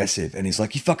 very aggressive. And he's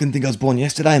like, you fucking think I was born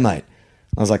yesterday, mate?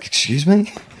 I was like, excuse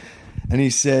me? And he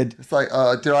said... It's like,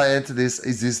 did I answer this?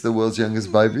 Is this the world's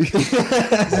youngest baby? Is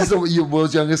this your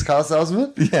world's youngest car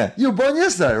salesman? Yeah. You were born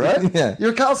yesterday, right? Yeah.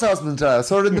 You're a car salesman today. I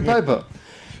saw it in the paper.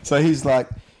 So he's like,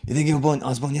 you think you were born? I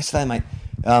was born yesterday, mate.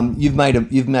 You've made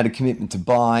a commitment to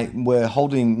buy.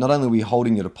 Not only are we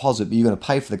holding your deposit, but you're going to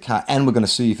pay for the car, and we're going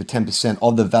to sue you for 10%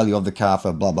 of the value of the car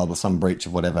for blah blah blah, some breach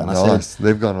of whatever. And Nice.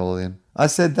 They've gone all in. I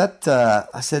said that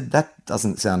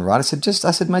doesn't sound right. I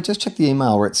said, mate, just check the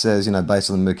email where it says, you know, based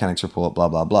on the mechanics report, blah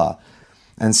blah blah.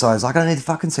 And so I was like, I don't need to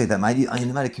fucking see that, mate. You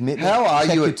made a commitment. How are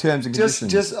Check you? your terms and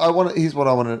conditions. Here's what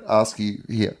I want to ask you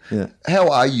here. Yeah. How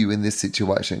are you in this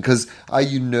situation? Because are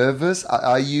you nervous? Or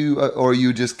are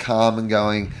you just calm and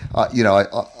going,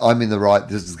 I'm in the right.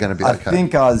 This is going to be okay. I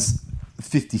think I was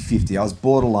 50-50. I was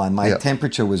borderline. My Yep.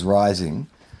 temperature was rising.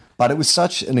 But it was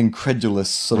such an incredulous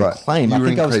sort of claim. You were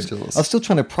I incredulous. I was still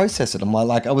trying to process it. I'm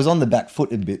like, I was on the back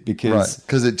foot a bit because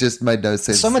Because it just made no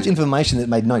sense. so much to you. information that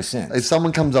made no sense. If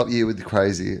someone comes up here with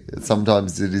crazy,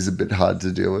 sometimes it is a bit hard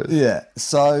to deal with. Yeah.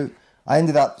 So I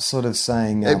ended up sort of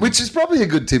saying... Which is probably a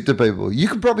good tip to people. You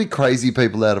could probably crazy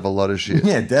people out of a lot of shit.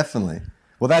 yeah, definitely.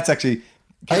 Well, that's actually...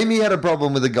 Amy had a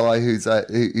problem with a guy who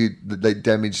they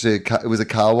damaged their car. It was a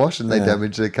car wash and they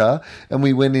damaged their car. And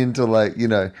we went into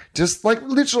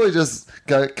literally just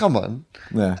go, come on.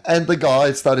 Yeah. And the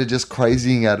guy started just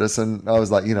crazying at us. And I was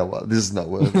like, you know what? This is not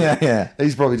worth it. Yeah.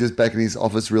 He's probably just back in his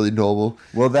office really normal.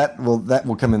 Well, that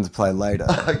will come into play later.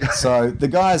 Okay. So the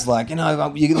guy's like, we're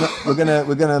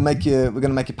gonna make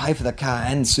you pay for the car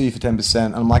and sue you for 10%.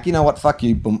 And I'm like, you know what? Fuck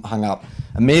you. Boom, hung up.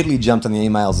 Immediately jumped on the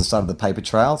emails and started the paper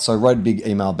trail. So I wrote a big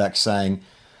email back saying,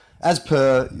 as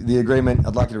per the agreement,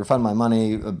 I'd like you to refund my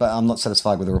money, but I'm not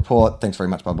satisfied with the report. Thanks very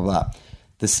much. Blah blah blah.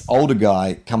 This older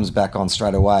guy comes back on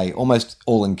straight away, almost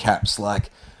all in caps,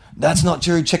 like, that's not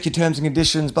true. Check your terms and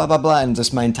conditions. Blah blah blah, and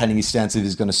just maintaining his stance that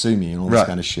he's going to sue me and all this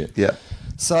kind of shit. Yeah.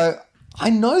 So I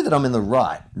know that I'm in the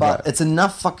right, but it's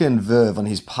enough fucking verve on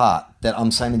his part that I'm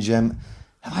saying to Jem,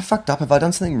 have I fucked up? Have I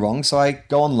done something wrong? So I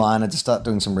go online and just start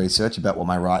doing some research about what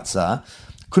my rights are.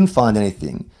 Couldn't find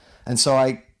anything. And so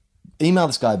I email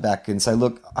this guy back and say,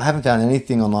 look, I haven't found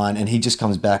anything online. And he just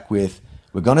comes back with,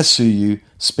 we're going to sue you,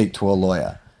 speak to a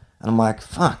lawyer. And I'm like,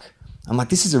 fuck. I'm like,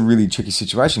 this is a really tricky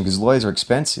situation because lawyers are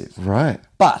expensive. Right.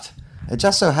 But it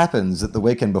just so happens that the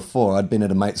weekend before I'd been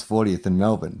at a mate's 40th in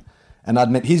Melbourne. And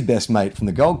I'd met his best mate from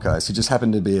the Gold Coast, who just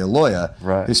happened to be a lawyer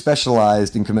who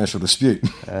specialised in commercial dispute.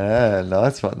 Ah,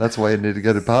 nice one. That's why you need to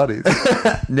go to parties.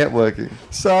 Networking.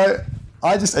 So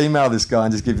I just email this guy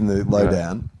and just give him the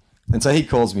lowdown. And so he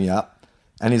calls me up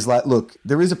and he's like, look,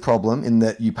 there is a problem in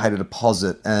that you paid a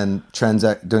deposit and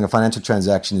doing a financial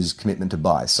transaction is commitment to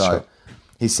buy. So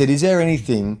he said, is there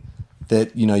anything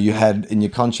that, you had in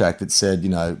your contract that said,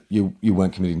 you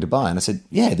weren't committing to buy? And I said,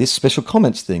 yeah, this special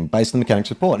comments thing based on the mechanics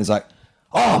report. And he's like,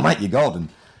 oh, mate, you're golden.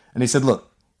 And he said,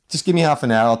 look, just give me half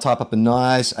an hour. I'll type up a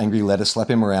nice angry letter, slap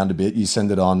him around a bit. You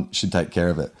send it on, should take care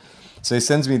of it. So he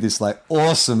sends me this like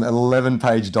awesome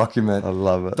 11-page document. I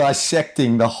love it.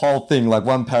 Dissecting the whole thing, like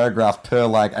one paragraph per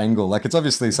like angle. Like it's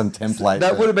obviously some template.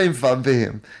 That would have been fun for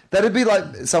him. That'd be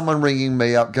like someone ringing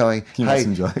me up going, You hey, must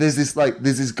enjoy. there's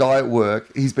this guy at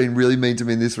work. He's been really mean to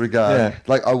me in this regard. Yeah.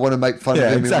 Like, I want to make fun Yeah,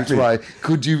 of him exactly. in which way.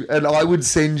 Could you, and I would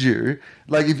send you,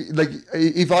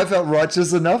 if I felt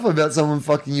righteous enough about someone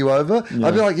fucking you over,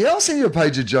 I'd be like, yeah, I'll send you a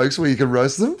page of jokes where you can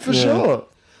roast them for sure.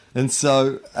 And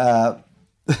so,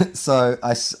 so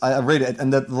I read it,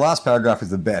 and the last paragraph is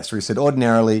the best, where he said,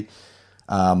 ordinarily,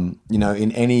 in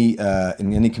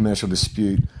any commercial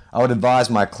dispute, I would advise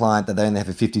my client that they only have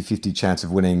a 50-50 chance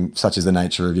of winning, such as the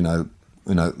nature of,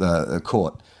 the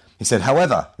court. He said,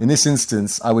 however, in this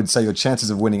instance, I would say your chances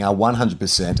of winning are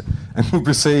 100% and will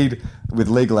proceed with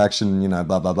legal action, blah,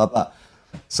 blah, blah, blah.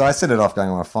 So I set it off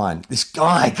going, well, fine. This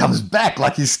guy comes back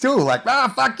like he's still like,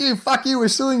 fuck you, we're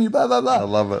suing you, blah, blah, blah. I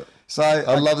love it. So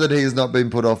I love that he has not been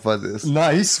put off by this. No,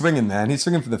 he's swinging, man. He's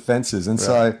swinging for the fences. And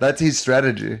so That's his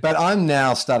strategy. but I'm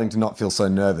now starting to not feel so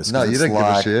nervous. 'cause No, you it's don't give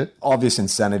a shit. Obvious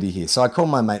insanity here. So I called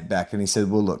my mate back and he said,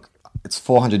 well, look, it's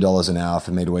 $400 an hour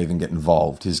for me to even get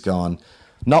involved. He's gone,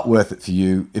 not worth it for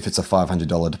you if it's a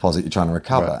 $500 deposit you're trying to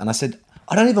recover. Right. And I said,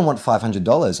 I don't even want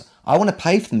 $500. I want to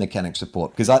pay for the mechanic's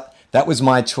report because that was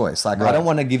my choice. Like, I don't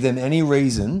want to give them any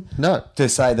reason to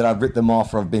say that I've ripped them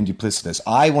off or I've been duplicitous.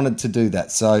 I wanted to do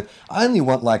that. So I only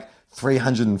want like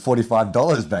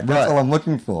 $345 back. That's all I'm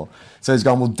looking for. So he's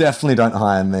gone, well, definitely don't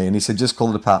hire me. And he said, just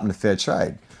call the Department of Fair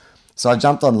Trade. So I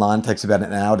jumped online, takes about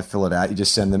an hour to fill it out. You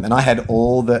just send them. And I had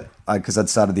all the, because I'd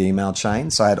started the email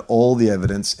chain. So I had all the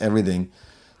evidence, everything,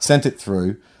 sent it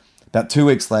through. About 2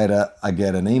 weeks later, I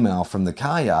get an email from the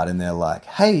car yard and they're like,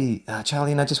 hey,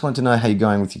 Charlie, I just wanted to know how you're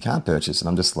going with your car purchase. And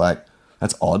I'm just like,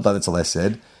 that's odd, but that's all I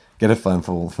said. Get a phone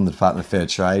call from the Department of Fair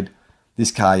Trade. This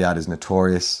car yard is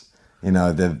notorious.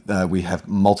 We have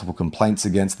multiple complaints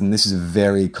against them. This is a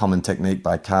very common technique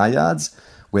by car yards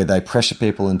where they pressure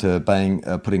people into putting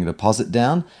a deposit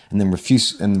down and then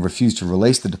refuse to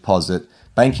release the deposit,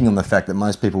 banking on the fact that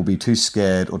most people will be too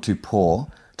scared or too poor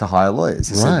to hire lawyers.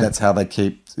 He said that's how they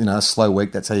keep, a slow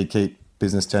week, that's how you keep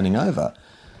business turning over.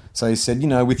 So he said,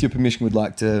 with your permission, we'd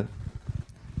like to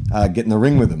get in the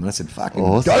ring with them. And I said, fucking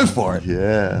go for it.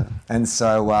 Yeah. And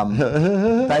so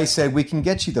they said, we can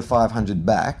get you the 500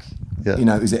 back. Yeah.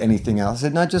 Is there anything else? I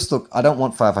said, no, just look, I don't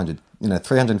want 500,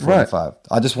 345. Right.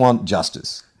 I just want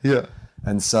justice. Yeah.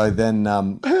 And so then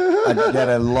I get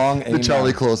a long email. The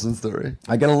Charlie Clausen story.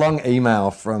 I get a long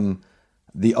email from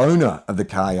the owner of the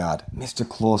car yard, Mr.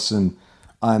 Clausen.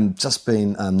 I'm just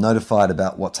been notified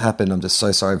about what's happened. I'm just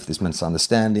so sorry for this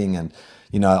misunderstanding. And,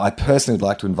 I personally would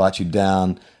like to invite you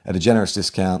down at a generous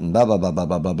discount and blah, blah, blah, blah,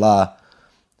 blah, blah, blah.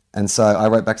 And so I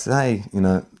wrote back and said, hey,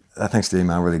 thanks for the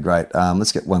email, really great.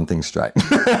 Let's get one thing straight.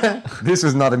 This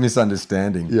was not a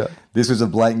misunderstanding. Yeah. This was a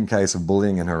blatant case of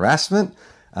bullying and harassment.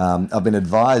 I've been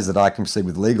advised that I can proceed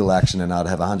with legal action and I'd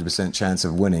have a 100% chance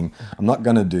of winning. I'm not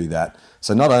going to do that.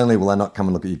 So not only will I not come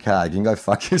and look at your car, you can go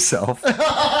fuck yourself.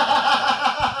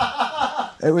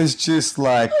 It was just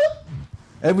like,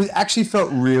 actually felt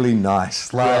really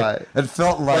nice. Like, It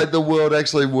felt like the world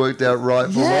actually worked out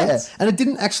right for once. And it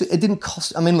didn't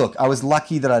cost, look, I was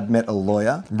lucky that I'd met a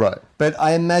lawyer. Right. But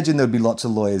I imagine there'd be lots of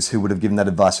lawyers who would have given that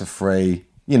advice for free,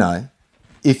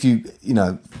 if you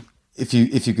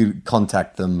could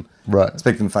contact them,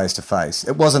 speak to them face to face.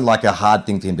 It wasn't like a hard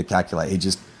thing for him to calculate. He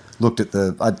just looked at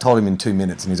I told him in 2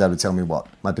 minutes and he was able to tell me what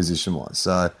my position was.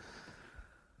 So,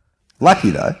 lucky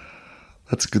though.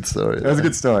 That's a good story. It was a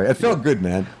good story. It felt good,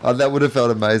 man. Oh, that would have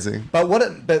felt amazing. But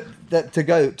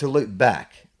to look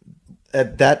back,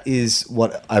 that is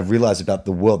what I've realized about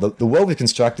the world. The world we've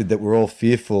constructed that we're all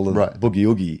fearful of boogie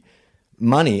oogie,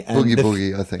 money, and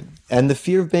Boogie, I think. And the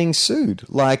fear of being sued.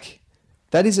 Like,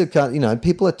 that is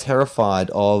people are terrified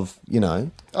of,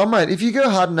 Oh, mate, if you go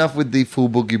hard enough with the full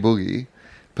boogie,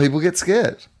 people get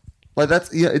scared. Like,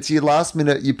 it's your last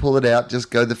minute, you pull it out,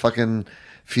 just go the fucking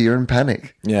fear and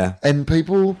panic. Yeah. And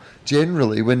people,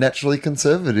 generally, we're naturally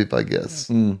conservative, I guess.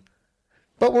 Mm.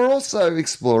 But we're also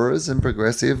explorers and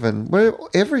progressive and we're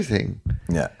everything.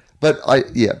 Yeah. But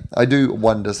I do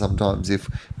wonder sometimes if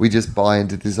we just buy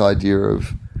into this idea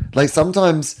of, like,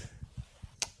 sometimes,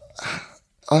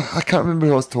 I can't remember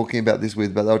who I was talking about this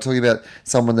with, but they were talking about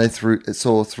someone they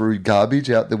saw through garbage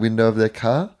out the window of their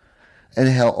car and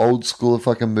how old school a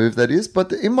fucking move that is.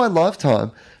 But in my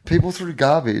lifetime, people threw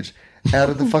garbage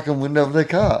out of the fucking window of their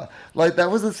car. Like,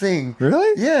 that was a thing.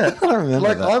 Really? Yeah. I don't remember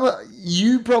like, that.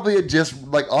 you probably had just,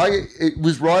 like, it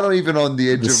was right on even on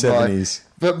the edge The of 70s.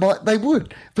 But they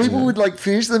would. People would like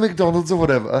finish the McDonald's or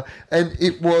whatever, and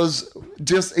it was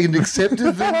just an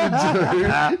accepted thing to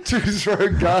do to throw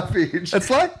garbage. It's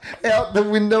like out the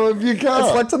window of your car.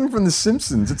 It's like something from The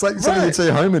Simpsons. It's like something Right. you'd see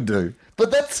Homer do.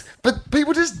 But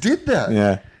people just did that.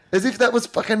 Yeah. As if that was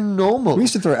fucking normal. We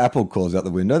used to throw apple cores out the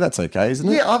window. That's okay, isn't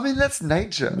it? Yeah, I mean that's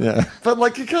nature. Yeah. But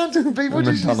like you can't do people Or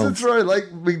just used to McDonald's. throw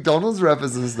like McDonald's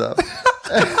wrappers and stuff.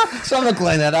 So I'm not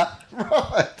clean that up.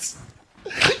 Right.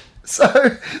 So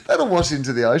that'll wash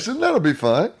into the ocean. That'll be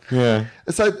fine. Yeah.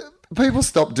 So people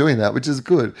stopped doing that, which is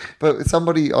good. But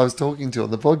somebody I was talking to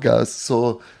on the podcast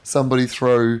saw somebody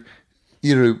throw,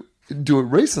 do it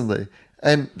recently.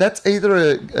 And that's either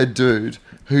a dude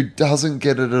who doesn't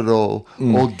get it at all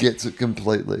or gets it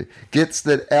completely. Gets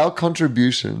that our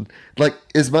contribution, like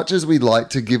as much as we like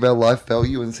to give our life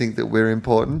value and think that we're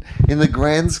important, in the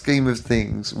grand scheme of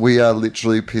things, we are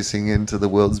literally pissing into the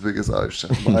world's biggest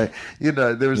ocean. Like,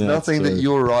 there is Yeah, nothing that's that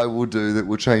true. you or I will do that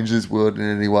will change this world in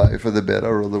any way for the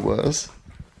better or the worse.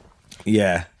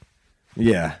 Yeah.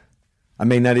 Yeah. I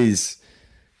mean, that is,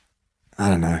 I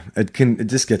don't know. It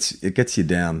gets you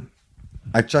down.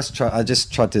 I just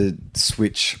tried to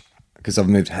switch because I've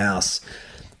moved house.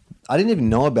 I didn't even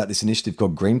know about this initiative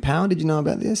called Green Power. Did you know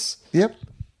about this? Yep.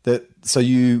 So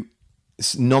you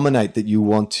nominate that you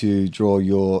want to draw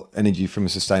your energy from a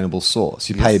sustainable source.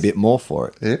 You pay a bit more for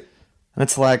it. Yep. And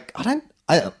it's like,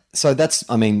 I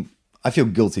feel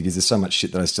guilty because there's so much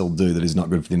shit that I still do that is not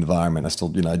good for the environment. I still,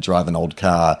 drive an old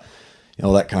car,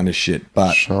 all that kind of shit.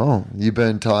 But Oh, you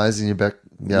burn tyres in your backyard?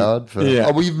 Yeah.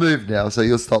 Oh, well, you've moved now, so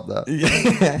you'll stop that.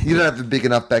 You don't have a big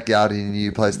enough backyard in your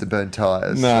new place to burn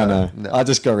tyres. no. so, I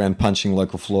just go around punching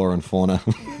local flora and fauna.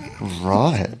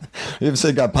 Right. You ever see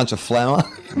a guy punch a flower?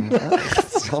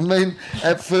 I mean,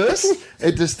 at first,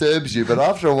 it disturbs you, but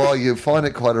after a while, you find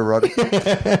it quite erotic.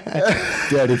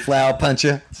 Dirty flower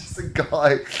puncher. Just a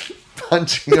guy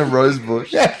punching a rose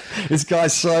bush. Yeah, this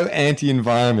guy's so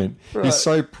anti-environment. Right. He's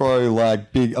so pro the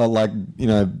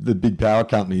big power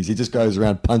companies. He just goes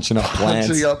around punching up plants.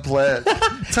 Punching up plants.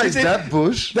 Take that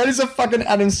bush. That is a fucking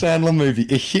Adam Sandler movie.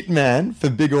 A hitman for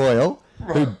big oil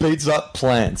who beats up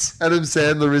plants. Adam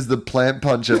Sandler is the plant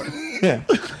puncher. Yeah.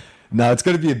 No, it's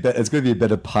got to be a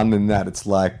better pun than that. It's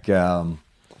like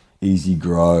easy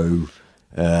grow,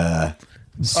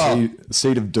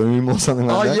 seed of doom or something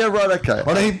Oh, like that. yeah, right, okay.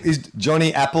 What is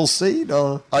Johnny Appleseed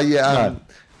or? Oh, yeah.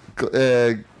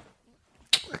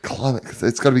 Climate.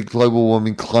 It's got to be global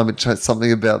warming, climate change,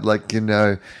 something about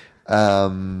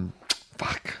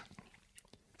fuck.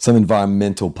 Some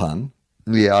environmental pun.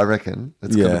 Yeah, I reckon.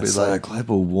 It's got to be so like.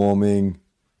 global warming.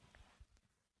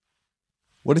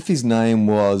 What if his name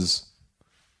was?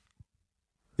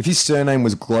 If his surname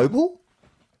was Global?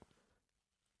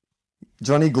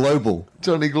 Johnny Global.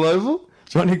 Johnny Global?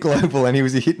 Johnny Global, and he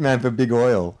was a hitman for big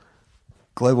oil.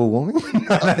 Global warming?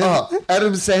 Oh,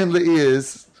 Adam Sandler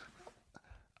is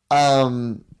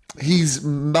he's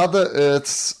Mother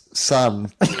Earth's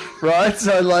son, right?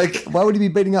 So, like, Why would he be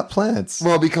beating up plants?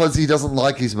 well, because he doesn't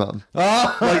like his mum.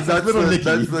 Oh, Like, that's little the-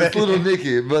 Nicky. That's little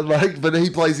Nicky, but he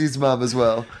plays his mum as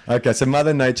well. Okay, so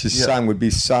Mother Nature's Yeah. son would be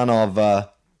son of...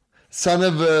 Son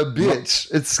of a bitch.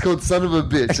 It's called Son of a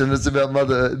Bitch, and it's about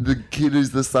the kid who's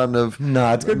the son of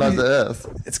No, it's gotta be- Mother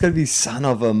Earth. it's going to be son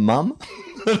of a mum.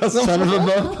 Son of a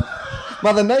mum.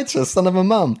 Mother Nature, son of a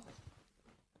mum.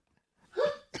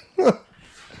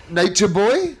 Nature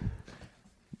Boy?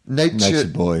 Nature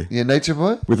Boy. Yeah, Nature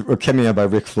Boy? With a cameo by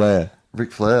Ric Flair.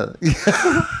 Ric Flair.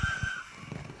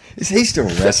 Is he still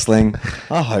wrestling?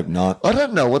 I hope not. I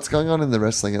don't know what's going on in the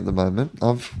wrestling at the moment.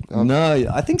 No,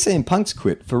 I think CM Punk's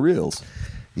quit for reals.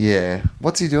 Yeah.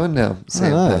 What's he doing now?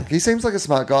 Sam know. Punk? He seems like a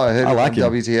smart guy. I heard I him like from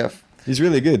him. WTF. He's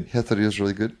really good. I thought he was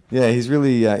really good. Yeah, he's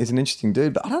really he's an interesting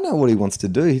dude, but I don't know what he wants to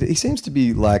do. He seems to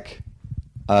be like,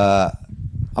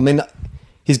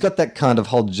 he's got that kind of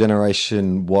whole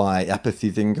Generation Y apathy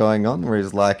thing going on, where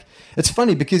he's like, it's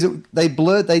funny because they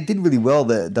did really well,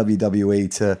 the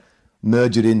WWE, to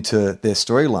merge it into their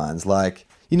storylines. Like,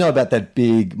 you know about that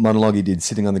big monologue he did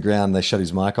sitting on the ground and they shut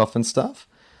his mic off and stuff?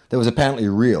 That was apparently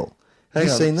real. Have you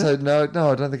seen that? So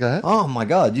no, I don't think I have. Oh my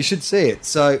God, you should see it.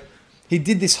 So he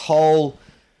did this whole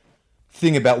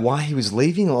thing about why he was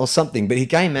leaving or something, but he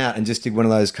came out and just did one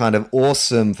of those kind of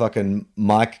awesome fucking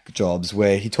mic jobs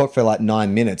where he talked for like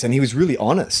 9 minutes and he was really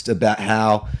honest about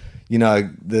how,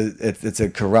 it's a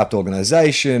corrupt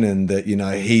organization and that,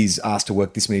 he's asked to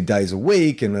work this many days a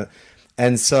week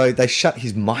and so they shut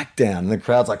his mic down and the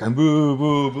crowd's like, boo,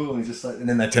 boo, boo, and he's just like, and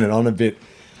then they turn it on a bit.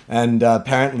 And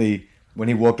apparently when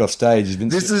he walked off stage,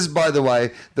 Vince. This is, by the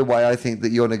way I think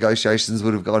that your negotiations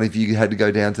would have gone if you had to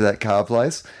go down to that car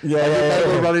place. Yeah, Like, yeah, if they yeah,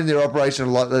 were yeah. running their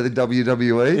operation like the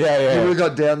WWE. Yeah, yeah. You would have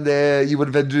got down there. You would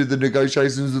have had to do the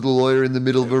negotiations with the lawyer in the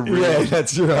middle of a ring. Yeah,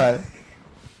 that's right.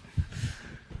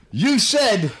 You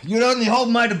said you'd only hold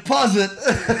my deposit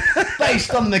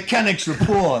based on the mechanic's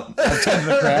report. I'll tell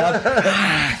the crowd.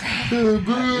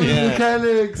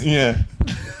 Mechanics. Yeah.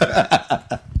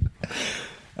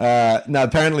 No,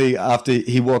 apparently after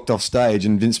he walked off stage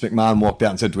and Vince McMahon walked out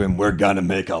and said to him, "We're going to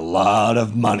make a lot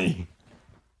of money."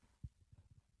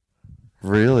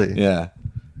 Really? Yeah.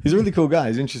 He's a really cool guy.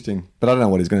 He's interesting. But I don't know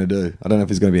what he's going to do. I don't know if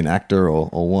he's going to be an actor or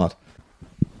what.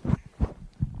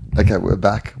 Okay, we're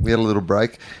back. We had a little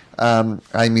break.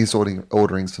 Amy's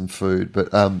ordering some food, but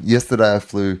yesterday I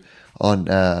flew on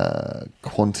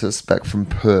Qantas back from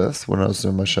Perth when I was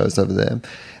doing my shows over there,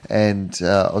 and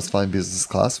I was flying business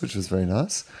class, which was very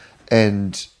nice.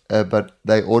 And but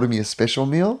they ordered me a special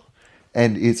meal,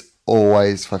 and it's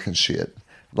always fucking shit.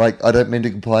 Like, I don't mean to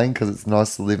complain because it's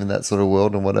nice to live in that sort of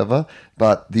world and whatever,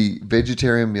 but the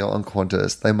vegetarian meal on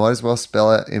Qantas, they might as well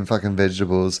spell it in fucking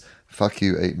vegetables. Fuck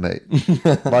you, eat meat.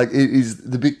 Like, it is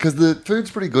because the food's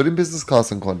pretty good in business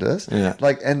class on Qantas. Yeah.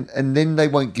 Like, and then they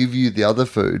won't give you the other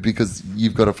food because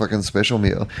you've got a fucking special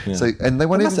meal. Yeah. So, and they They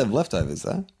won't must even. have leftovers,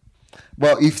 though.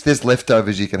 Well, if there's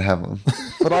leftovers, you can have them.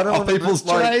 But I don't Off want to people's be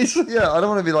like, trays. yeah, I don't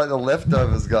want to be like the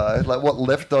leftovers guy. Like, what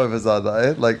leftovers are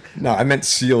they? Like, No, I meant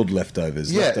sealed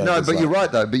leftovers. yeah, Leftovers, no, but like- you're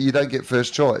right though. But you don't get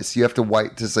first choice. You have to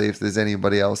wait to see if there's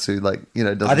anybody else who, like, you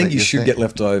know, doesn't. I think meet you your should thing. get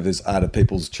leftovers out of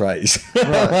people's trays.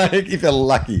 Like, if you're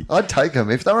lucky. I'd take them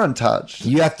if they were untouched.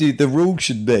 You have to. The rule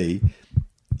should be,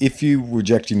 if you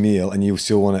reject your meal and you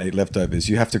still want to eat leftovers,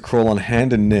 you have to crawl on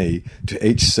hand and knee to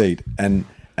each seat and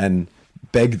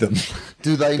beg them.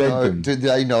 Do they Beg know? them. Do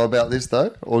they know about this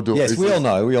though, or do? Yes, is we this- all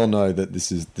know. We all know that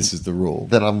this is the rule.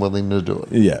 Then I'm willing to do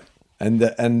it. Yeah, and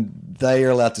they are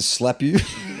allowed to slap you.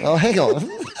 Oh, hang on.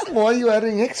 Why are you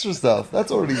adding extra stuff?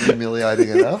 That's already humiliating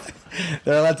enough.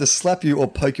 They're allowed to slap you or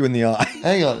poke you in the eye.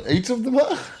 Hang on. Each of them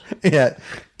are. Yeah,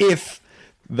 if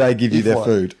they give you If their what?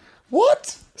 food.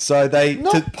 What? So they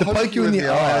Not to poke you in the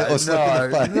eye or slap you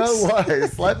in the face. No way.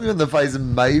 Slap you in the face,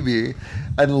 maybe,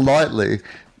 and lightly,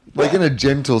 like in a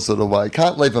gentle sort of way.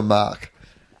 Can't leave a mark.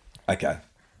 Okay.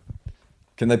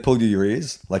 Can they pull you your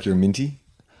ears like you're a minty?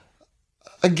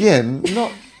 Again,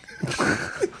 not.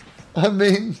 I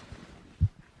mean,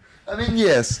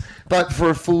 yes, but for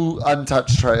a full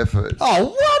untouched tray of food. Oh,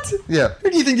 what? Yeah. Who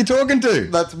do you think you're talking to?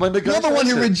 That's my You're the one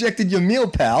who negotiation. rejected your meal,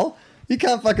 pal. You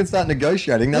can't fucking start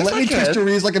negotiating. Now Yes, let me I twist can. your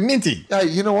ears like a minty. Hey,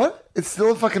 you know what? It's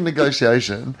still a fucking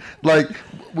negotiation. Like,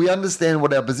 we understand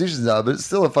what our positions are, but it's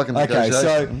still a fucking Okay,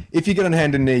 negotiation. so if you get on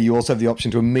hand and knee, you also have the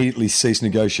option to immediately cease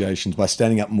negotiations by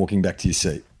standing up and walking back to your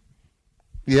seat.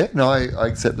 Yeah, no, I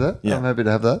accept that. Yeah. I'm happy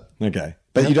to have that. Okay.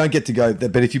 But you don't get to go,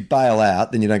 but if you bail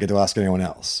out, then you don't get to ask anyone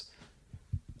else.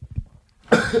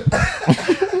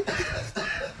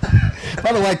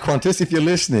 By the way, Qantas, if you're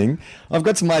listening, I've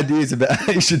got some ideas about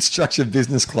how you should structure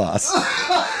business class.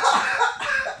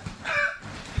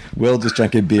 Will just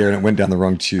drank a beer and it went down the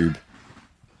wrong tube.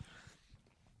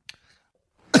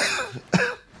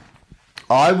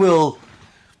 I will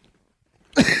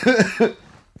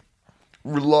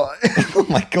rely. Oh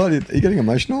my God, are you getting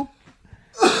emotional?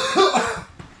 I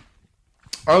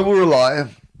will rely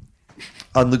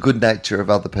on the good nature of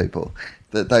other people,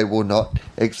 that they will not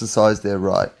exercise their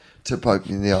right to poke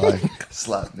me in the eye,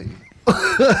 slap me,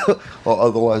 or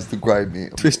otherwise degrade me.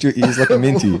 Twist your ears like a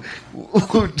minty.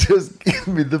 Just give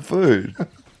me the food.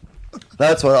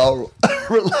 That's what I'll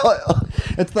rely on.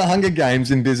 It's the Hunger Games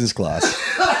in business class.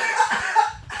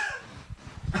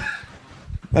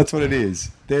 That's what it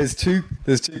is. There's two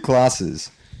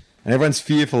classes, and everyone's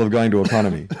fearful of going to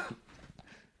economy.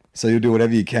 So you'll do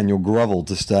whatever you can. You'll grovel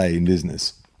to stay in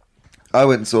business. I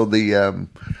went and saw the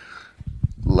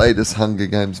latest Hunger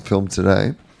Games film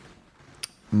today,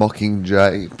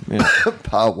 Mockingjay,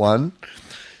 Part 1.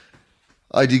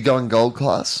 I did go in gold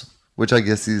class, which I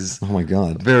guess is Oh my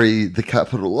God. very the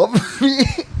capital of me.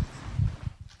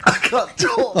 I can't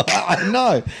talk. I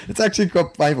know. It's actually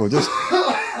quite painful. Just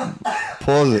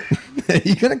pause it. Are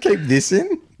you going to keep this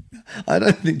in? I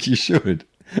don't think you should.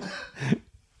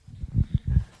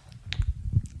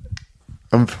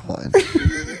 I'm fine.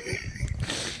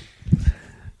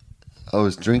 I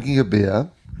was drinking a beer,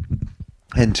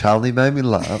 and Charlie made me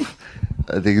laugh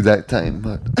at the exact same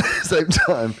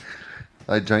time.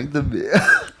 I drank the beer,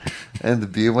 and the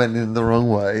beer went in the wrong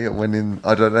way. It went in.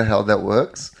 I don't know how that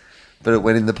works, but it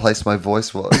went in the place my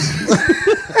voice was,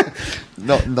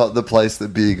 not the place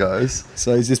that beer goes.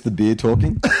 So is this the beer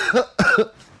talking?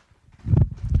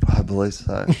 I believe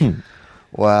so.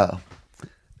 Wow.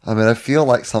 I mean, I feel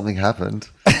like something happened.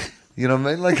 You know what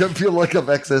I mean? Like, I feel like I've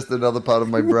accessed another part of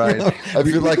my brain. I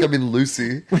feel like I'm in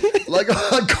Lucy. Like,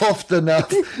 I coughed enough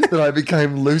that I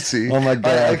became Lucy. Oh, my God.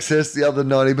 I accessed the other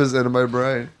 90% of my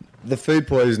brain. The food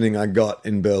poisoning I got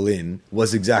in Berlin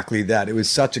was exactly that. It was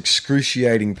such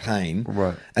excruciating pain.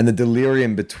 Right. And the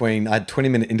delirium between, I had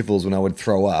 20-minute intervals when I would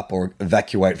throw up or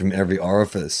evacuate from every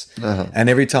orifice. And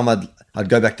every time I'd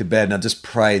go back to bed and I'd just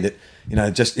pray that,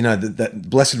 that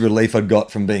blessed relief I'd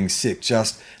got from being sick,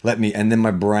 just let me, and then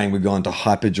my brain would go into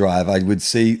hyperdrive. I would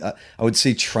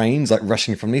see trains like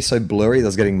rushing from me, so blurry that I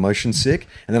was getting motion sick,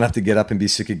 and then I have to get up and be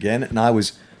sick again. And I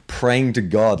was praying to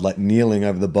God, like kneeling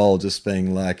over the bowl, just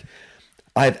being like,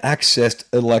 I've accessed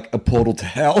a portal to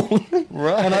hell.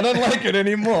 Right. And I don't like it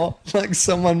anymore. Like,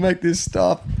 someone make this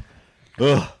stop.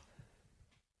 Ugh.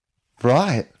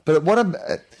 Right. But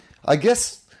I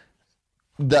guess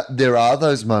that there are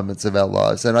those moments of our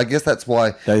lives, and I guess that's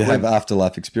why They have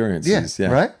afterlife experiences. Yeah,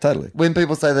 right? Totally. When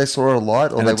people say they saw a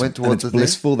light or And they it's- went and towards it's a thing.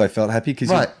 blissful, they felt happy because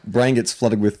Right. your brain gets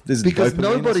flooded with this Because dopamine or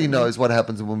nobody something. knows what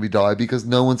happens when we die because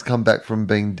no one's come back from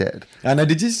being dead. I know.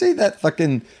 Did you see that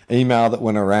fucking email that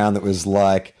went around that was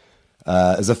like,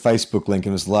 as a Facebook link,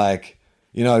 and it was like,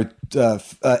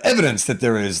 evidence that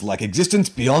there is like existence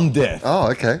beyond death. Oh,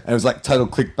 okay. And it was like total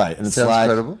clickbait. And it's Sounds like,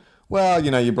 credible. well,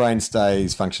 your brain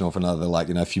stays functional for another,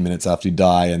 a few minutes after you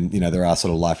die. And, there are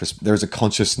sort of there is a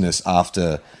consciousness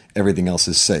after everything else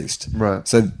has ceased. Right.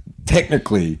 So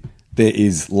technically, there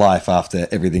is life after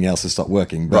everything else has stopped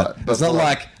working. But, Right, but it's not for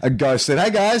like a ghost said, hey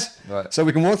guys, Right. so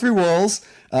we can walk through walls,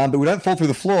 but we don't fall through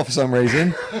the floor for some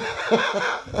reason.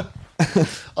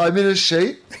 I'm in a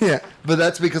sheet. Yeah. But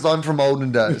that's because I'm from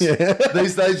olden days.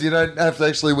 These days, you don't have to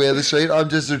actually wear the sheet. I'm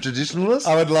just a traditionalist.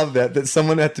 I would love that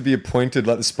someone had to be appointed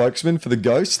like the spokesman for the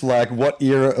ghost. Like, what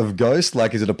era of ghost?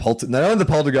 Like, is it a poltergeist? No, I don't want the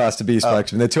poltergeist to be a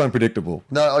spokesman. They're too unpredictable.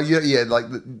 No, yeah. Like,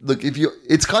 look,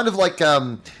 it's kind of like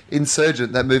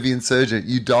Insurgent, that movie Insurgent.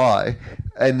 You die,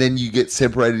 and then you get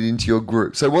separated into your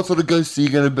group. So, what sort of ghost are you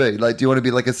going to be? Like, do you want to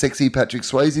be like a sexy Patrick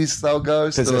Swayze style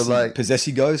ghost, or like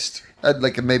Possessy ghost?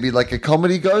 Maybe like a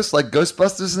comedy ghost? Like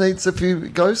Ghostbusters needs a few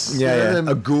ghosts. Yeah. You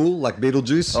know, A ghoul, like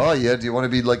Beetlejuice. Oh yeah. Do you want to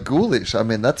be like ghoulish? I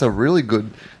mean, that's a really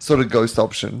good sort of ghost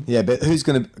option. Yeah, but who's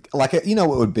going to what it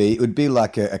would be? It would be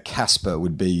like a Casper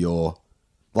would be your,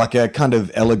 like a kind of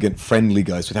elegant, friendly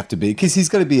ghost would have to be, because he's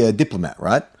got to be a diplomat,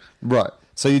 right? Right.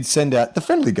 So you'd send out the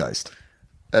friendly ghost.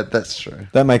 That's true.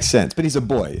 That makes sense. But he's a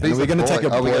boy. And He's are we a going to boy. take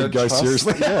a Are we boy gonna ghost trust-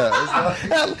 seriously?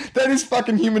 Yeah. That is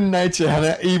fucking human nature,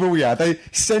 how evil we are. They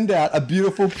send out a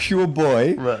beautiful, pure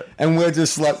boy, Right. and we're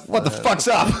just like, what the fuck's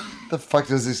up? The fuck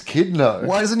does this kid know?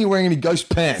 Why isn't he wearing any ghost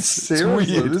pants? Seriously,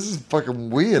 It's weird. this is fucking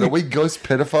weird. Are we ghost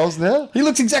pedophiles now? He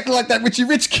looks exactly like that Richie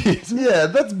Rich kid. Yeah,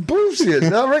 that's bullshit.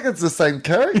 I reckon it's the same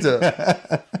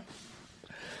character.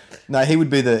 No, he would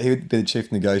be the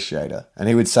chief negotiator, and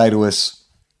he would say to us,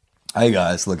 "Hey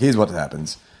guys, look, here's what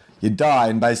happens. You die,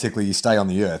 and basically you stay on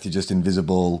the earth. You're just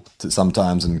invisible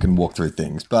sometimes and can walk through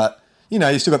things, but." You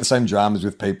still got the same dramas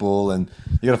with people, and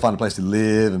you got to find a place to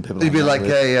live, and people. He'd be hang out like,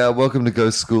 with. "Hey, welcome to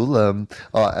Ghost School." Adam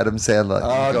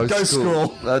Sandler. Ghost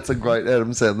School. That's a great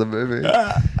Adam Sandler movie.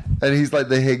 And he's like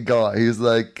the head guy. He's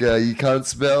like, "You can't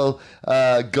spell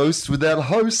ghost without a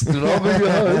host, and I'll be your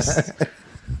host."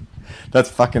 That's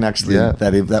fucking actually Yeah.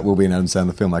 that will be an Adam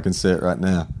Sandler film. I can see it right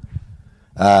now.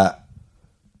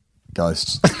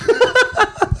 Ghosts.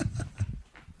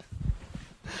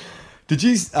 Did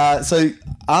you? So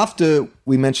after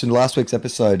we mentioned last week's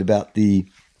episode about the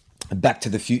Back to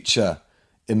the Future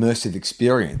immersive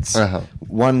experience,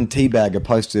 one teabagger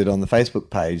posted on the Facebook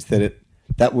page that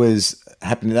that was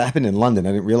happening. That happened in London.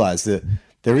 I didn't realize that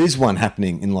there is one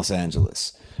happening in Los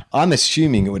Angeles. I'm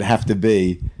assuming it would have to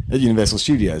be at Universal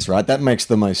Studios, right? That makes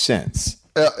the most sense.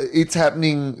 It's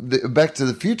happening. The Back to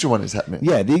the Future one is happening.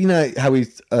 Yeah, do you know how we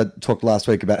talked last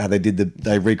week about how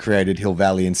they recreated Hill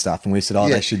Valley and stuff, and we said, Yeah.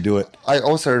 they should do it. I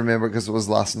also remember because it was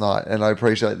last night, and I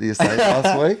appreciate the estate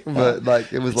last week, but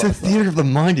like it was It's a last night. theater of the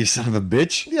mind, you son of a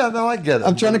bitch. Yeah, no, I get it.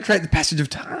 I'm trying to create the passage of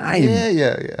time.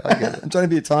 Yeah, I get it. I'm trying to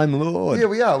be a time lord. Yeah,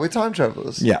 we are. We're time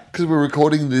travelers. Yeah. Because we're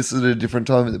recording this at a different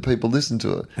time that people listen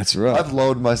to it. That's right. I've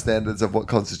lowered my standards of what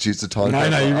constitutes a time No,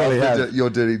 traveler. you really after have. Your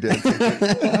dirty dancing.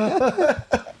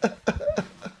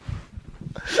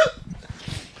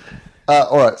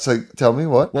 All right, so tell me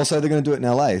what? Well, so they're going to do it in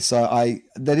LA. So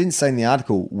they didn't say in the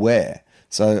article where.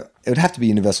 So it would have to be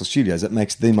Universal Studios. That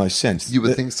makes the most sense. You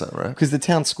would think so, right? Because the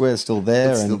town square is still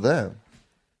there. It's and still there.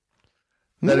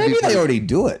 That'd Maybe be they pretty- already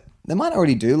do it. They might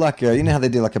already do like you know how they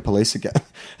do like a police academy.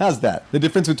 How's that? The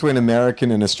difference between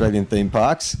American and Australian theme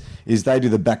parks is they do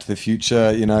the Back to the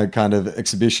Future, you know, kind of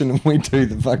exhibition, and we do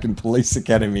the fucking police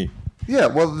academy. Yeah,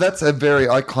 well, that's a very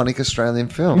iconic Australian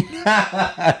film.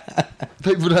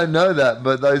 People don't know that,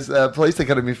 but those Police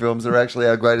Academy films are actually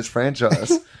our greatest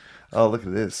franchise. Oh, look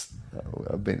at this. Oh,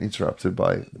 I've been interrupted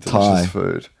by delicious Thai.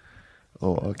 food.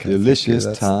 Oh, okay. Delicious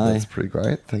thank you. Thai. That's pretty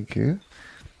great. Thank you.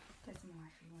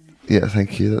 Yeah,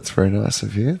 thank you. That's very nice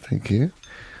of you. Thank you.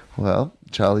 Well,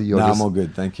 Charlie, you're I'm all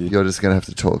good. Thank you. You're just going to have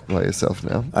to talk by yourself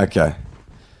now. Okay.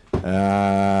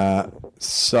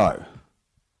 So,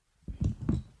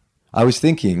 I was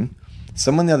thinking,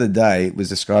 someone the other day was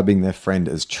describing their friend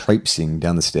as traipsing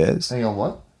down the stairs. Hang on,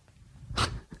 what?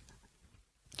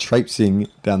 Traipsing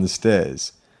down the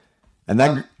stairs. And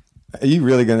that, are you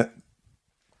really going to...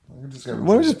 I'm just going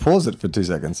Why don't we just pause it for 2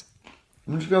 seconds?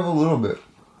 I'm just going to have a little bit.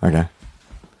 Okay.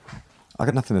 I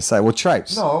got nothing to say. Well,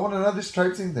 trapes. No, I want to know this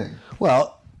traipsing thing.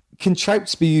 Well, can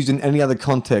trapes be used in any other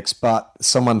context but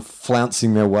someone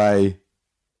flouncing their way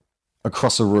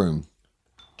across a room?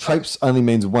 Trapes only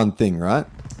means one thing, right?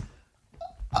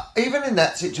 Even in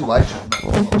that situation.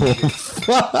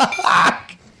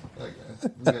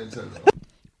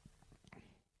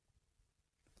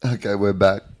 Okay, we're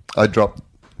back. I dropped.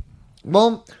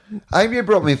 Well, Amy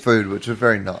brought me food, which was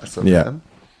very nice of Yeah. them.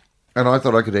 And I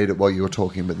thought I could eat it while you were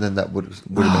talking, but then that would have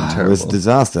been It was a terrible.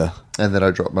 disaster. And then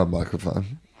I dropped my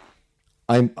microphone.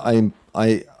 I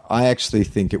actually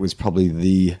think it was probably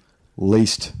the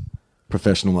least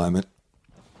professional moment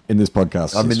in this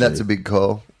podcast. I mean, that's a big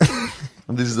call.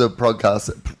 This is a podcast.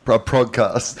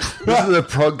 This is a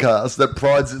podcast that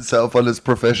prides itself on its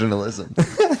professionalism.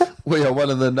 We are one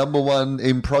of the number one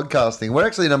in podcasting. We're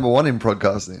actually number one in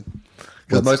podcasting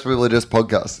because most people are just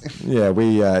podcasting. Yeah,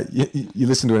 you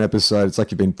listen to an episode, it's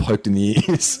like you've been poked in the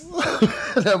ears.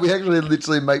 No, we actually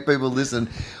literally make people listen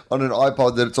on an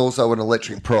iPod that it's also an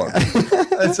electric prod.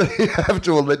 And so you have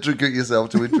to electrocute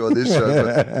yourself to enjoy this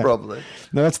show properly.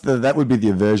 No, that would be the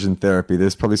aversion therapy.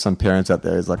 There's probably some parents out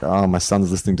there who's like, oh, my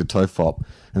son's listening to Tofop,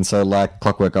 and so like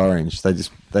Clockwork Orange,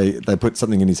 they put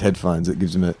something in his headphones that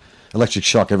gives him an electric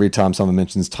shock every time someone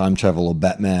mentions time travel or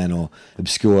Batman or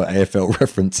obscure AFL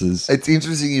references. It's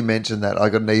interesting you mentioned that. I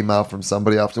got an email from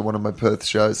somebody after one of my Perth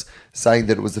shows saying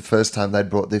that it was the first time they'd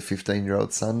brought their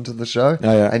 15-year-old son to the show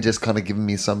and just kind of given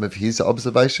me some of his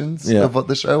observations of what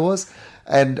the show was.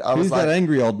 And I was Who's like, that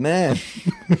angry old man?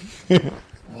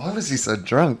 why was he so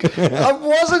drunk? I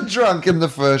wasn't drunk in the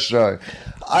first show.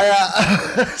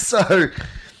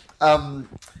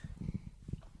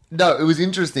 No, it was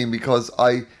interesting because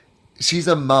she's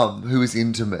a mum who is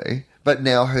into me, but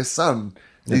now her son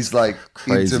is like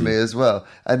crazy. into me as well.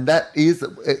 And that is,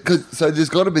 so there's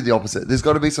got to be the opposite. There's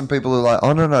got to be some people who are like,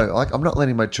 oh, no, like, I'm not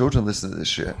letting my children listen to this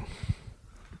shit.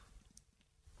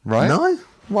 Right? No?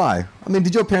 Why? I mean,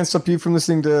 did your parents stop you from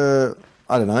listening to,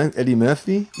 I don't know, Eddie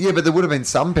Murphy? Yeah, but there would have been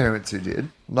some parents who did.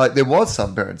 Like, there was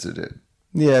some parents who did.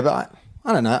 Yeah, but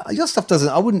I don't know. Your stuff doesn't,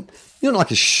 you're not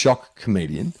like a shock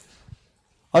comedian.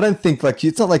 I don't think like,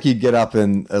 it's not like you get up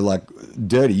and are like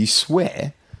dirty, you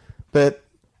swear. But,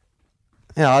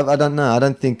 yeah, I don't know. I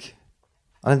don't think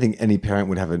any parent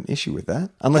would have an issue with that.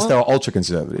 Unless they were ultra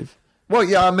conservative. Well,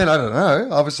 yeah, I mean, I don't know.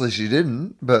 Obviously she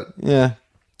didn't, but Yeah.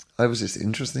 it was just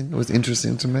interesting. It was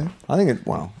interesting to me. I think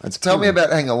it's Tell me cool.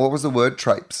 about, hang on, what was the word?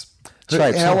 Trapes.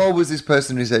 Trapes, How huh? old was this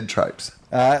person who said trapes?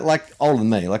 Like older than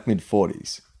me, like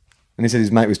mid-40s. And he said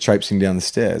his mate was traipsing down the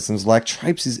stairs. And I was like,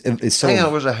 trapes is so... Hang on,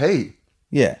 it was a he.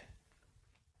 Yeah.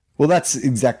 Well, that's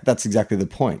exactly the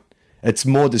point. It's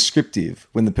more descriptive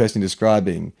when the person you're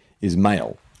describing is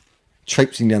male.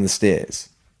 Traipsing down the stairs.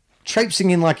 Traipsing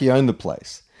in like you own the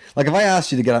place. Like if I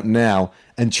asked you to get up now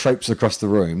and traipse across the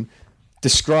room,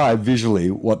 describe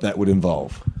visually what that would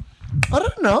involve. I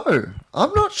don't know.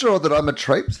 I'm not sure that I'm a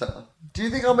traipser. Do you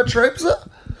think I'm a traipser?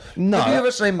 No. Have you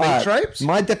ever seen me traipse?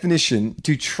 My definition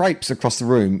to traipse across the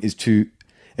room is to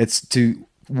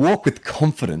walk with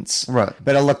confidence. Right.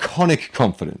 But a laconic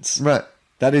confidence. Right.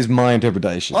 That is my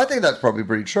interpretation. I think that's probably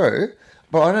pretty true,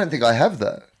 but I don't think I have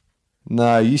that.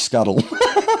 No, you scuttle.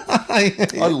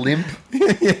 I limp.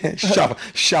 Yeah,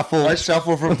 shuffle. I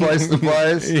shuffle from place to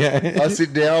place. Yeah. I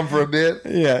sit down for a bit.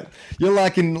 Yeah, you're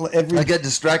like in every. I get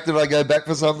distracted. I go back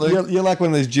for something. You're like one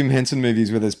of those Jim Henson movies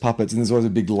where there's puppets and there's always a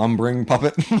big lumbering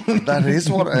puppet. That is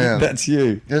what I am. That's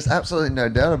you. There's absolutely no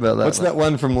doubt about that. What's that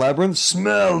one from Labyrinth?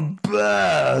 Smell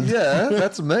bad. Yeah,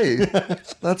 that's me.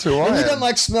 That's who I And am. you don't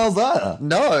like smells either.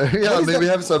 No, yeah, I What is mean, we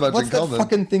have so much What's in common. that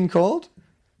fucking thing called?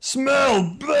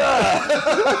 Smell bad.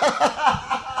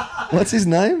 What's his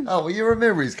name? Oh, well, you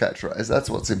remember his catchphrase. That's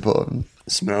what's important.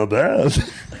 Smell bad.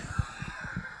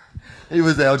 He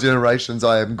was our generation's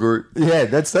I Am Groot. Yeah,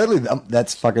 that's totally,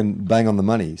 that's fucking bang on the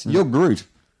money. So you're Groot.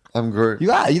 I'm Groot.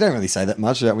 You are. You don't really say that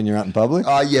much when you're out in public.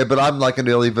 Yeah, but I'm like an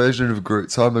early version of Groot,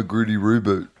 so I'm a Grooty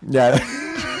reboot. Yeah.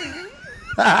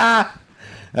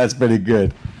 That's pretty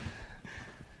good.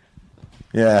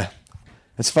 Yeah.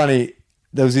 It's funny.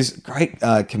 There was this great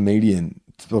comedian,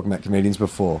 talking about comedians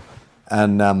before,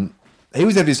 and he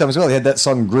was every time as well. He had that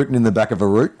song Grootin' in the back of a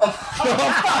root.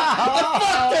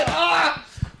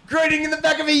 Grooting in the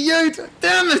back of a ute.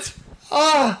 Damn it.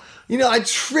 Oh, I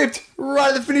tripped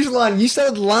right at the finish line. You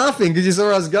started laughing because you saw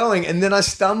where I was going, and then I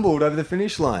stumbled over the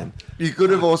finish line. You could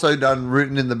have also done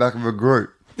Rootin' in the back of a Groot.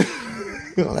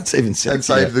 Oh, that's even sexier. And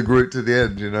save the Groot to the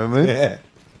end, you know what I mean? Yeah.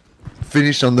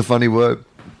 Finish on the funny word.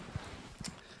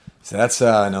 So that's,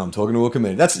 I know I'm talking to a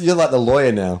comedian. You're like the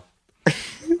lawyer now.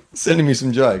 Sending me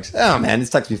some jokes. Oh, man, this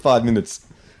takes me 5 minutes.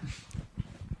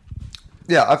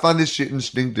 Yeah, I find this shit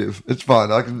instinctive. It's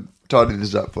fine. I can tidy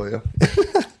this up for you.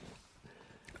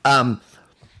 I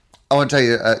want to tell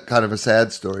you a kind of a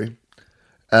sad story,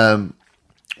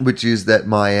 which is that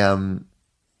my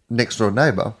next door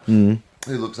neighbour, who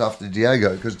looks after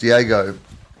Diego, because Diego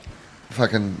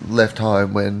fucking left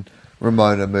home when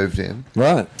Ramona moved in.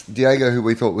 Right. Diego, who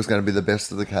we thought was going to be the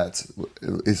best of the cats,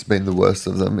 has been the worst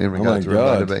of them in regard to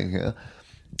Ramona being here.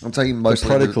 I'm taking mostly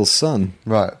the prodigal son.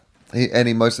 Right.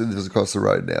 He mostly lives across the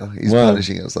road now. He's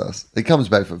punishing us. He comes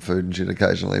back for food and shit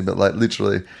occasionally, but like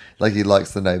literally, like he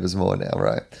likes the neighbours more now,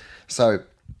 right? So,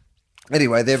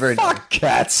 anyway, they're very Fuck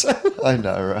cats. I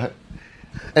know, right?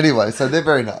 Anyway, so they're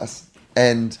very nice,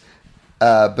 and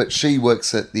but she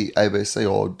works at the ABC,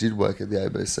 or did work at the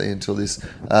ABC until this.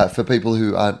 For people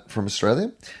who aren't from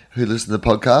Australia, who listen to the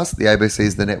podcast, the ABC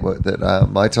is the network that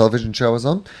my television show is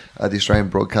on, the Australian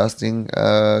Broadcasting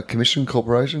Commission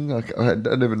Corporation. I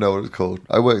don't even know what it's called.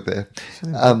 I work there.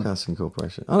 Broadcasting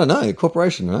Corporation. I don't know.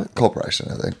 Corporation, right?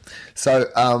 Corporation, I think.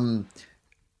 So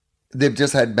they've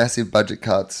just had massive budget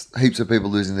cuts, heaps of people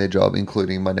losing their job,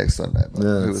 including my next door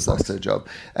neighbour who has lost her job.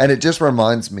 And it just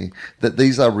reminds me that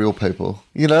these are real people.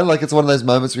 Like it's one of those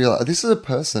moments where you're like, this is a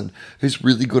person who's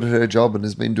really good at her job and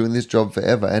has been doing this job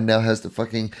forever and now has to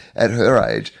fucking, at her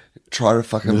age, try to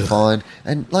fucking find.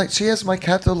 And like, she has my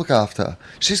cat to look after.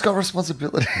 She's got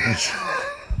responsibilities.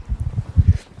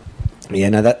 Yeah,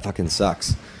 no, that fucking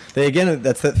sucks. There again,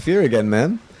 that's that fear again,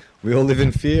 man. We all live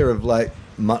in fear of like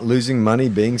losing money,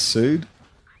 being sued.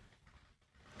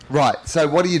 Right. So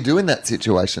what do you do in that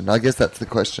situation? I guess that's the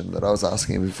question that I was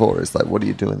asking before is like, what do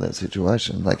you do in that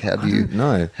situation? Like, how do you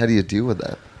deal with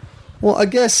that? Well, I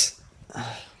guess,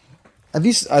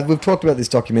 we've talked about this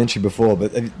documentary before,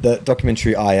 but the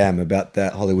documentary I Am, about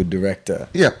that Hollywood director.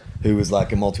 Yeah. Who was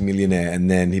like a multimillionaire, and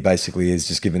then he basically has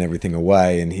just given everything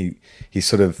away, and he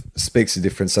sort of speaks to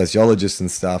different sociologists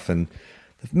and stuff, and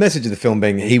the message of the film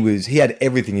being he had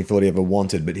everything he thought he ever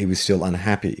wanted, but he was still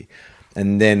unhappy.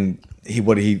 And then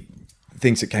what he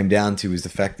thinks it came down to is the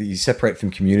fact that you separate from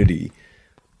community,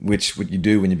 which what you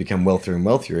do when you become wealthier and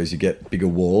wealthier is you get bigger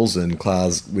walls and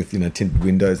cars with tinted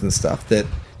windows and stuff, that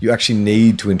you actually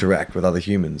need to interact with other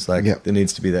humans. Like there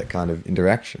needs to be that kind of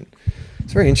interaction.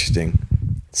 It's very interesting.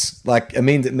 It's like, it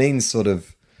means sort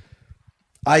of,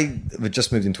 I've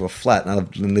just moved into a flat and I've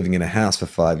been living in a house for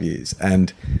 5 years,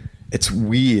 and it's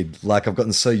weird. Like, I've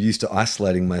gotten so used to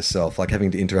isolating myself, like having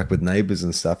to interact with neighbors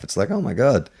and stuff. It's like, oh my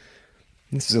God,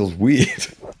 this feels weird.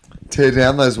 Tear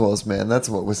down those walls, man. That's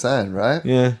what we're saying, right?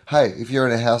 Yeah. Hey, if you're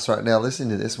in a house right now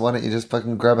listening to this, why don't you just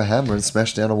fucking grab a hammer and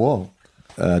smash down a wall?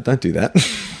 Don't do that.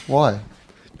 Why?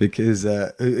 Because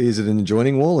is it an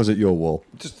adjoining wall or is it your wall?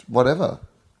 Just whatever.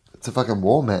 It's a fucking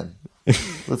wall, man.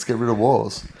 Let's get rid of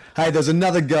walls. Hey, there's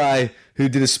another guy who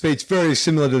did a speech very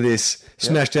similar to this,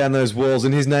 smashed down those walls,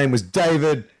 and his name was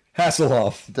David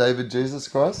Hasselhoff. David Jesus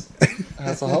Christ?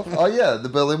 Hasselhoff? Oh, yeah, the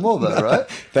Berlin Wall, though, right?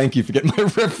 Thank you for getting my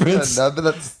reference. No, but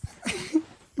that's... It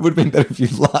would have been better if you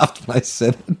laughed when I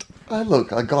said it. Oh,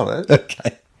 look, I got it.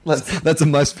 Okay. That's the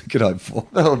most we could hope for.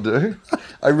 That'll do.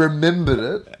 I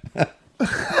remembered it.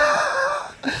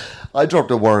 I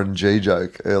dropped a Warren G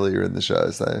joke earlier in the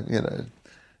show, so,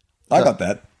 I got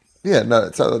that. Yeah, no,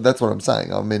 so that's what I'm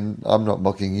saying. I mean, I'm not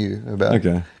mocking you about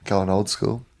going old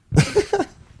school.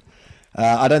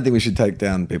 I don't think we should take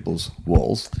down people's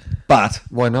walls, but...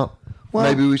 Why not? Well,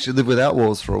 maybe we should live without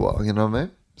walls for a while, you know what I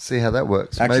mean? See how that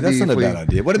works. Actually, maybe that's not a bad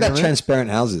idea. What about what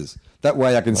transparent houses? That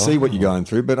way I can see what you're going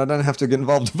through, but I don't have to get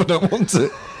involved if I don't want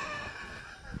to.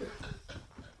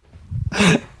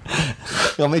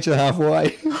 I'll meet you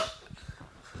halfway.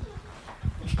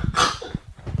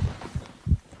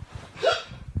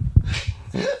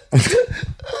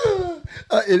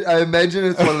 I imagine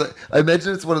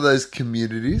it's one of those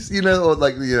communities, or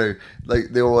like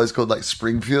they're always called like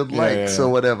Springfield Lakes or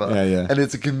whatever. Yeah, yeah. And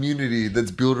it's a community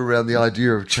that's built around the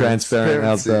idea of Transparent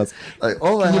transparency. houses. Like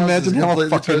all the Can you houses imagine how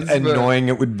completely fucking transparent. annoying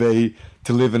it would be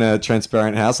to live in a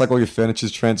transparent house? Like all your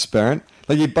furniture's transparent.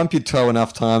 Like you bump your toe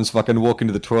enough times, fucking walk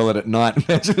into the toilet at night.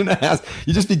 Imagine in a house,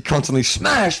 you just be constantly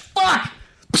smash, fuck,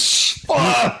 psh,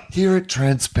 fuck. Here at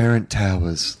Transparent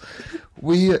Towers,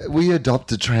 we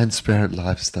adopt a transparent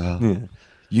lifestyle. Yeah.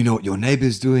 You know what your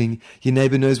neighbour's doing. Your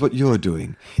neighbour knows what you're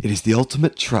doing. It is the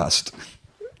ultimate trust.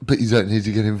 But you don't need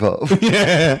to get involved.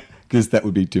 Yeah, because that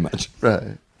would be too much.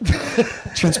 Right.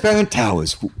 Transparent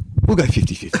towers. We'll go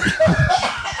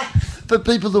 50-50. For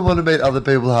people that want to meet other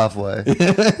people halfway.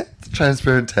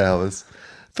 Transparent Towers.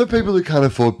 For people who can't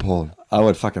afford porn. I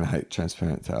would fucking hate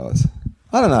transparent towers.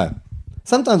 I don't know.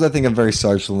 Sometimes I think I'm very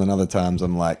social, and other times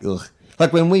I'm like, ugh.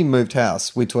 Like when we moved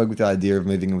house, we toyed with the idea of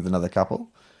moving in with another couple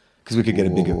because we could get a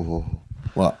bigger.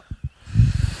 What?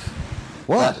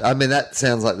 What? I mean, that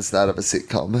sounds like the start of a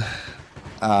sitcom.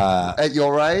 At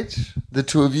your age, the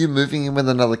two of you moving in with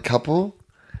another couple.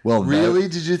 Well, really?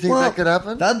 Did you think that could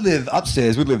happen? They'd live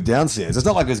upstairs, we'd live downstairs. It's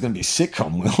not like there's going to be a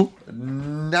sitcom, Will.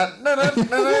 No.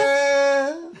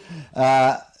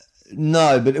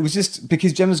 No, but it was just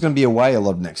because Gemma's going to be away a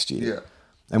lot next year. Yeah.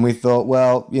 And we thought,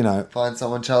 well, Find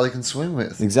someone Charlie can swim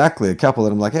with. exactly, a couple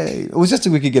that I'm like, hey, it was just so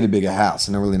we could get a bigger house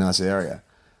in a really nice area.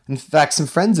 In fact, some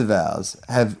friends of ours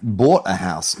have bought a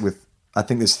house with, I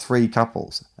think there's 3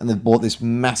 couples, and they've bought this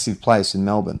massive place in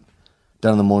Melbourne,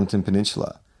 down on the Mornington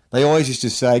Peninsula. They always used to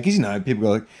say, because, people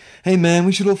go like, hey, man,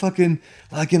 we should all fucking,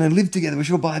 live together. We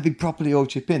should all buy a big property or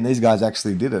chip in. These guys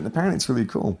actually did it. And apparently it's really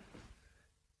cool.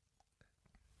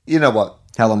 You know what?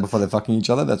 How long before they're fucking each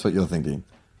other? That's what you're thinking.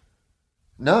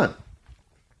 No.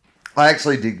 I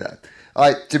actually dig that.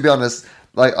 To be honest,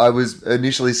 I was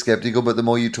initially skeptical, but the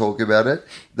more you talk about it,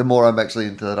 the more I'm actually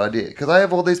into that idea. Because I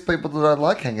have all these people that I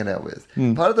like hanging out with.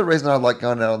 Part of the reason I like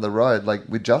going out on the road,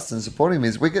 with Justin supporting me,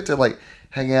 is we get to,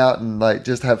 hang out and,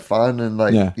 just have fun and,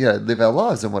 live our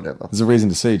lives and whatever. There's a reason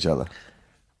to see each other.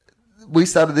 We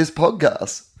started this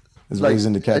podcast. There's a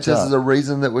reason to catch just up. as a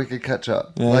reason that we could catch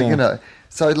up. Yeah.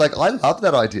 So, I love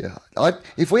that idea.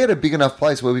 If we had a big enough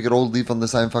place where we could all live on the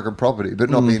same fucking property, but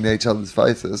not be in each other's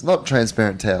faces, not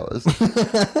transparent towers.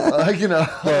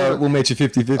 We'll meet you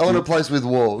 50-50. I want a place with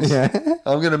walls. Yeah.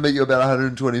 I'm going to meet you about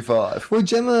 125. Well,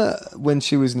 Gemma, when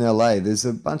she was in LA, there's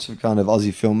a bunch of kind of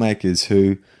Aussie filmmakers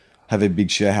who have a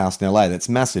big share house in LA that's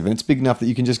massive, and it's big enough that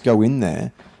you can just go in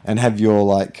there and have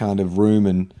your kind of room,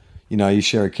 and you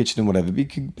share a kitchen and whatever. But you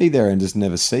could be there and just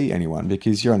never see anyone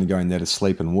because you're only going there to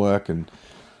sleep and work. And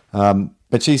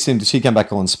but she came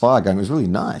back on Inspire going, it was really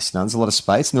nice. There's a lot of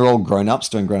space, and they're all grown ups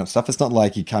doing grown up stuff. It's not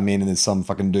like you come in and there's some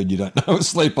fucking dude you don't know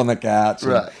asleep on the couch,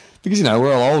 right? Because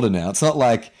we're all older now. It's not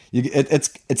like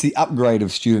it's the upgrade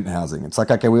of student housing. It's like,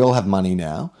 okay, we all have money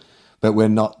now, but we're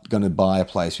not going to buy a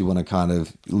place. We want to kind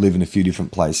of live in a few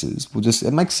different places.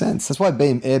 It makes sense. That's why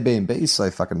Airbnb is so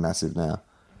fucking massive now.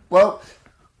 Well,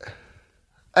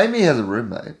 Amy has a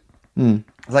roommate.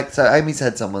 So Amy's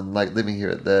had someone living here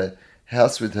at the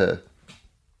house with her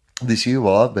this year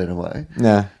while I've been away.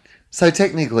 Yeah. So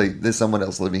technically, there's someone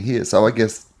else living here. So I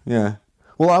guess. Yeah.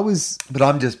 Well, But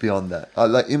I'm just beyond that.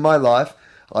 In my life,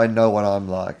 I know what I'm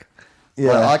like.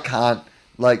 Yeah. I can't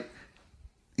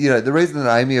the reason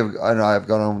that Amy and I have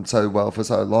gone on so well for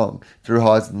so long through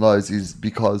highs and lows is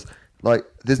because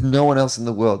there's no one else in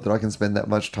the world that I can spend that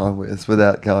much time with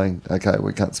without going, okay,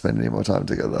 we can't spend any more time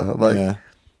together. Yeah.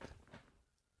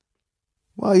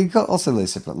 Well, you got also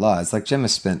these separate lives. Gemma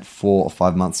spent 4 or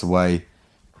 5 months away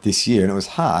this year, and it was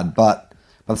hard. But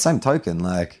by the same token,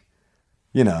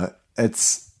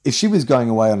 it's if she was going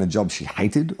away on a job she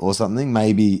hated or something,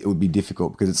 maybe it would be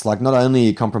difficult because it's not only are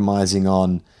you compromising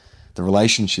on the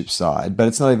relationship side, but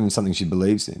it's not even something she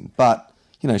believes in. But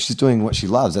she's doing what she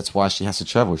loves. That's why she has to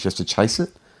travel. She has to chase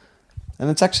it. And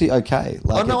it's actually okay.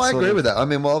 I agree with that. I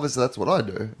mean, well, obviously that's what I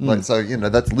do.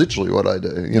 That's literally what I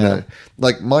do. You know,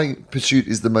 my pursuit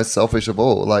is the most selfish of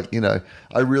all.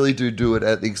 I really do it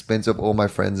at the expense of all my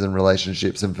friends and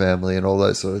relationships and family and all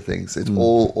those sort of things. It's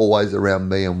all always around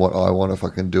me and what I want to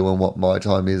fucking do and what my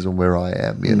time is and where I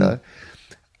am, you know?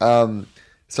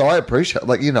 So I appreciate,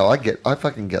 I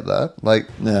fucking get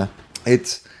that.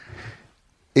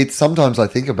 It's sometimes I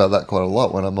think about that quite a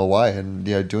lot when I'm away and,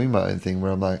 doing my own thing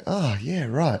where I'm like, oh, yeah,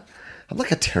 right. I'm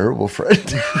like a terrible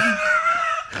friend.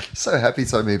 So happy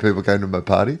so many people came to my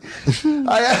party.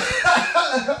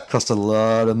 Cost a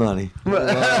lot of money.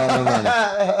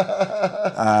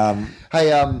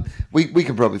 Hey, we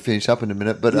can probably finish up in a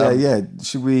minute, but yeah.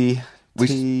 Should we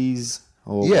tease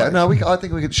Or Yeah, wait? no, I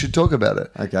think we should talk about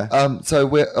it. Okay. So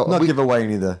we're Not give away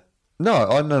any of the. no.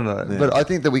 But I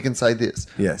think that we can say this.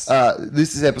 Yes.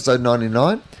 This is episode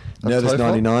 99. of Nervous Tofop.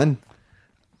 99.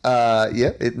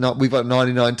 We've got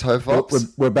 99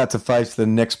 Tofops. We're about to face the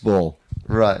next ball.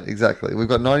 Right, exactly. We've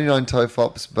got 99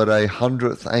 Tofops, but a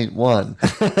 100th ain't one.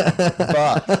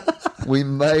 But we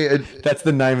may. That's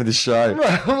the name of the show.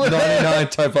 99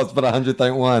 Tofops, but 100th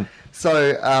ain't one.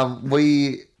 So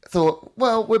we thought,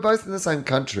 well, we're both in the same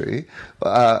country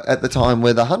at the time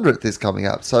where the 100th is coming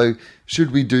up. So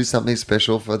should we do something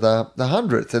special for the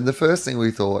 100th? And the first thing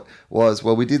we thought was,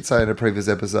 well, we did say in a previous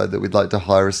episode that we'd like to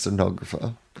hire a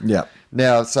stenographer. Yeah.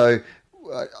 Now, so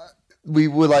we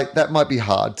were like, that might be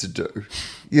hard to do.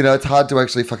 You know, it's hard to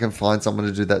actually fucking find someone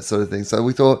to do that sort of thing. So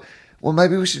we thought, well,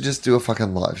 maybe we should just do a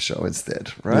fucking live show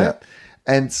instead, right? Yeah.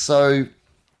 And so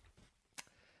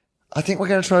I think we're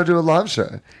going to try to do a live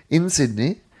show in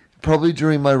Sydney, probably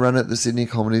during my run at the Sydney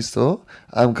Comedy Store,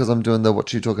 because I'm doing the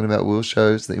What You Talking About Will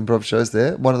shows, the improv shows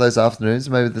there, one of those afternoons,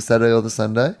 maybe the Saturday or the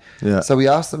Sunday. Yeah. So we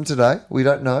asked them today. We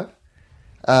don't know.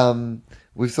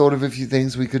 We've thought of a few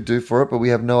things we could do for it, but we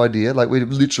have no idea. Like, we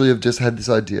literally have just had this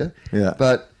idea. Yeah.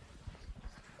 But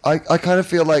I kind of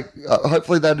feel like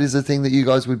hopefully that is a thing that you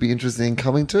guys would be interested in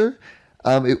coming to.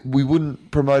 We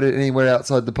wouldn't promote it anywhere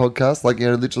outside the podcast. Like, you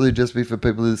know, literally just be for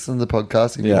people who listen to the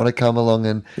podcast. If you want to come along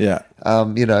and,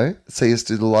 you know, see us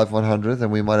do the live 100th,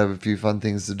 and we might have a few fun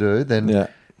things to do,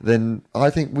 then I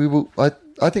think we will.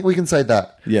 I think we can say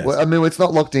that. Yes. Well, I mean, it's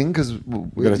not locked in because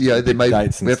we have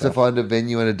to find a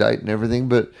venue and a date and everything.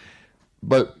 But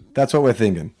That's what we're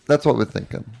thinking. that's what we're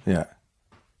thinking. Yeah.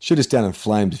 Shoot us down in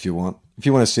flames if you want. If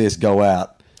you want to see us go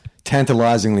out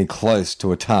tantalizingly close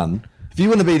to a ton. If you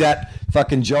want to be that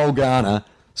fucking Joel Garner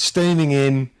steaming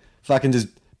in, fucking just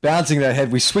bouncing that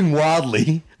head, we swing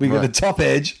wildly, we get the top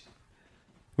edge,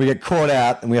 we get caught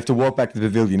out, and we have to walk back to the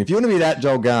pavilion. If you want to be that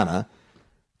Joel Garner,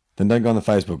 then don't go on the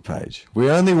Facebook page. We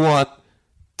only want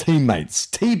teammates,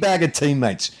 teabag of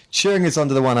teammates, cheering us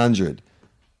onto the 100.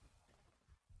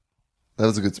 That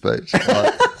was a good speech.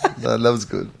 That was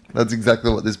good. That's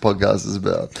exactly what this podcast is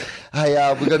about. Hey,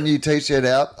 we got a new T-shirt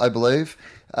out, I believe.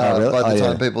 Really? By the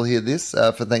time people hear this,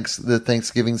 for the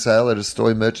Thanksgiving sale at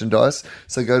Astoy Merchandise.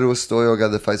 So go to Astoy or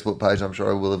go to the Facebook page. I'm sure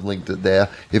I will have linked it there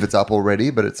if it's up already.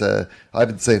 But I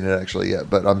haven't seen it actually yet.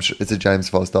 But I'm sure it's a James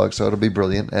Foss dog, so it'll be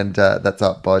brilliant. And that's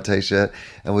up. Buy a T-shirt,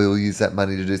 and we will use that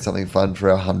money to do something fun for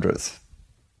our 100th.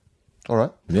 All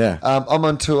right. Yeah. I'm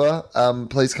on tour.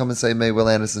 Please come and see me,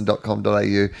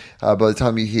 willanderson.com.au. By the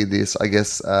time you hear this, I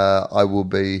guess I will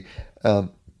be at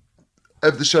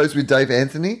the shows with Dave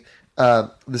Anthony,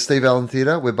 the Steve Allen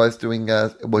Theatre. We're both doing,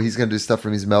 he's going to do stuff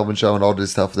from his Melbourne show, and I'll do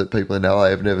stuff that people in LA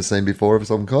have never seen before of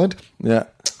some kind. Yeah.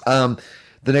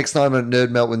 The next time I'm at Nerd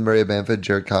Melt with Maria Bamford,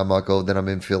 Jared Carmichael, then I'm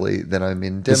in Philly, then I'm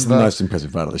in Denver. This is the most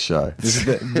impressive part of the show. This is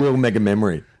the Will Mega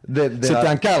Memory. Sit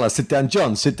down Carla, sit down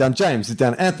John, sit down James, sit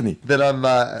down Anthony. Then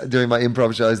I'm doing my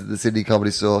improv shows at the Sydney Comedy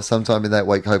Store. Sometime in that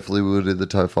week, hopefully we'll do the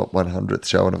Tofop 100th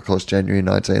show. And of course, January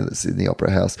 19th at the Sydney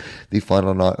Opera House, the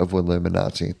final night of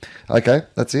Illuminati. Okay,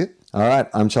 that's it. All right,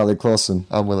 I'm Charlie Clausen.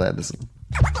 I'm Will Anderson.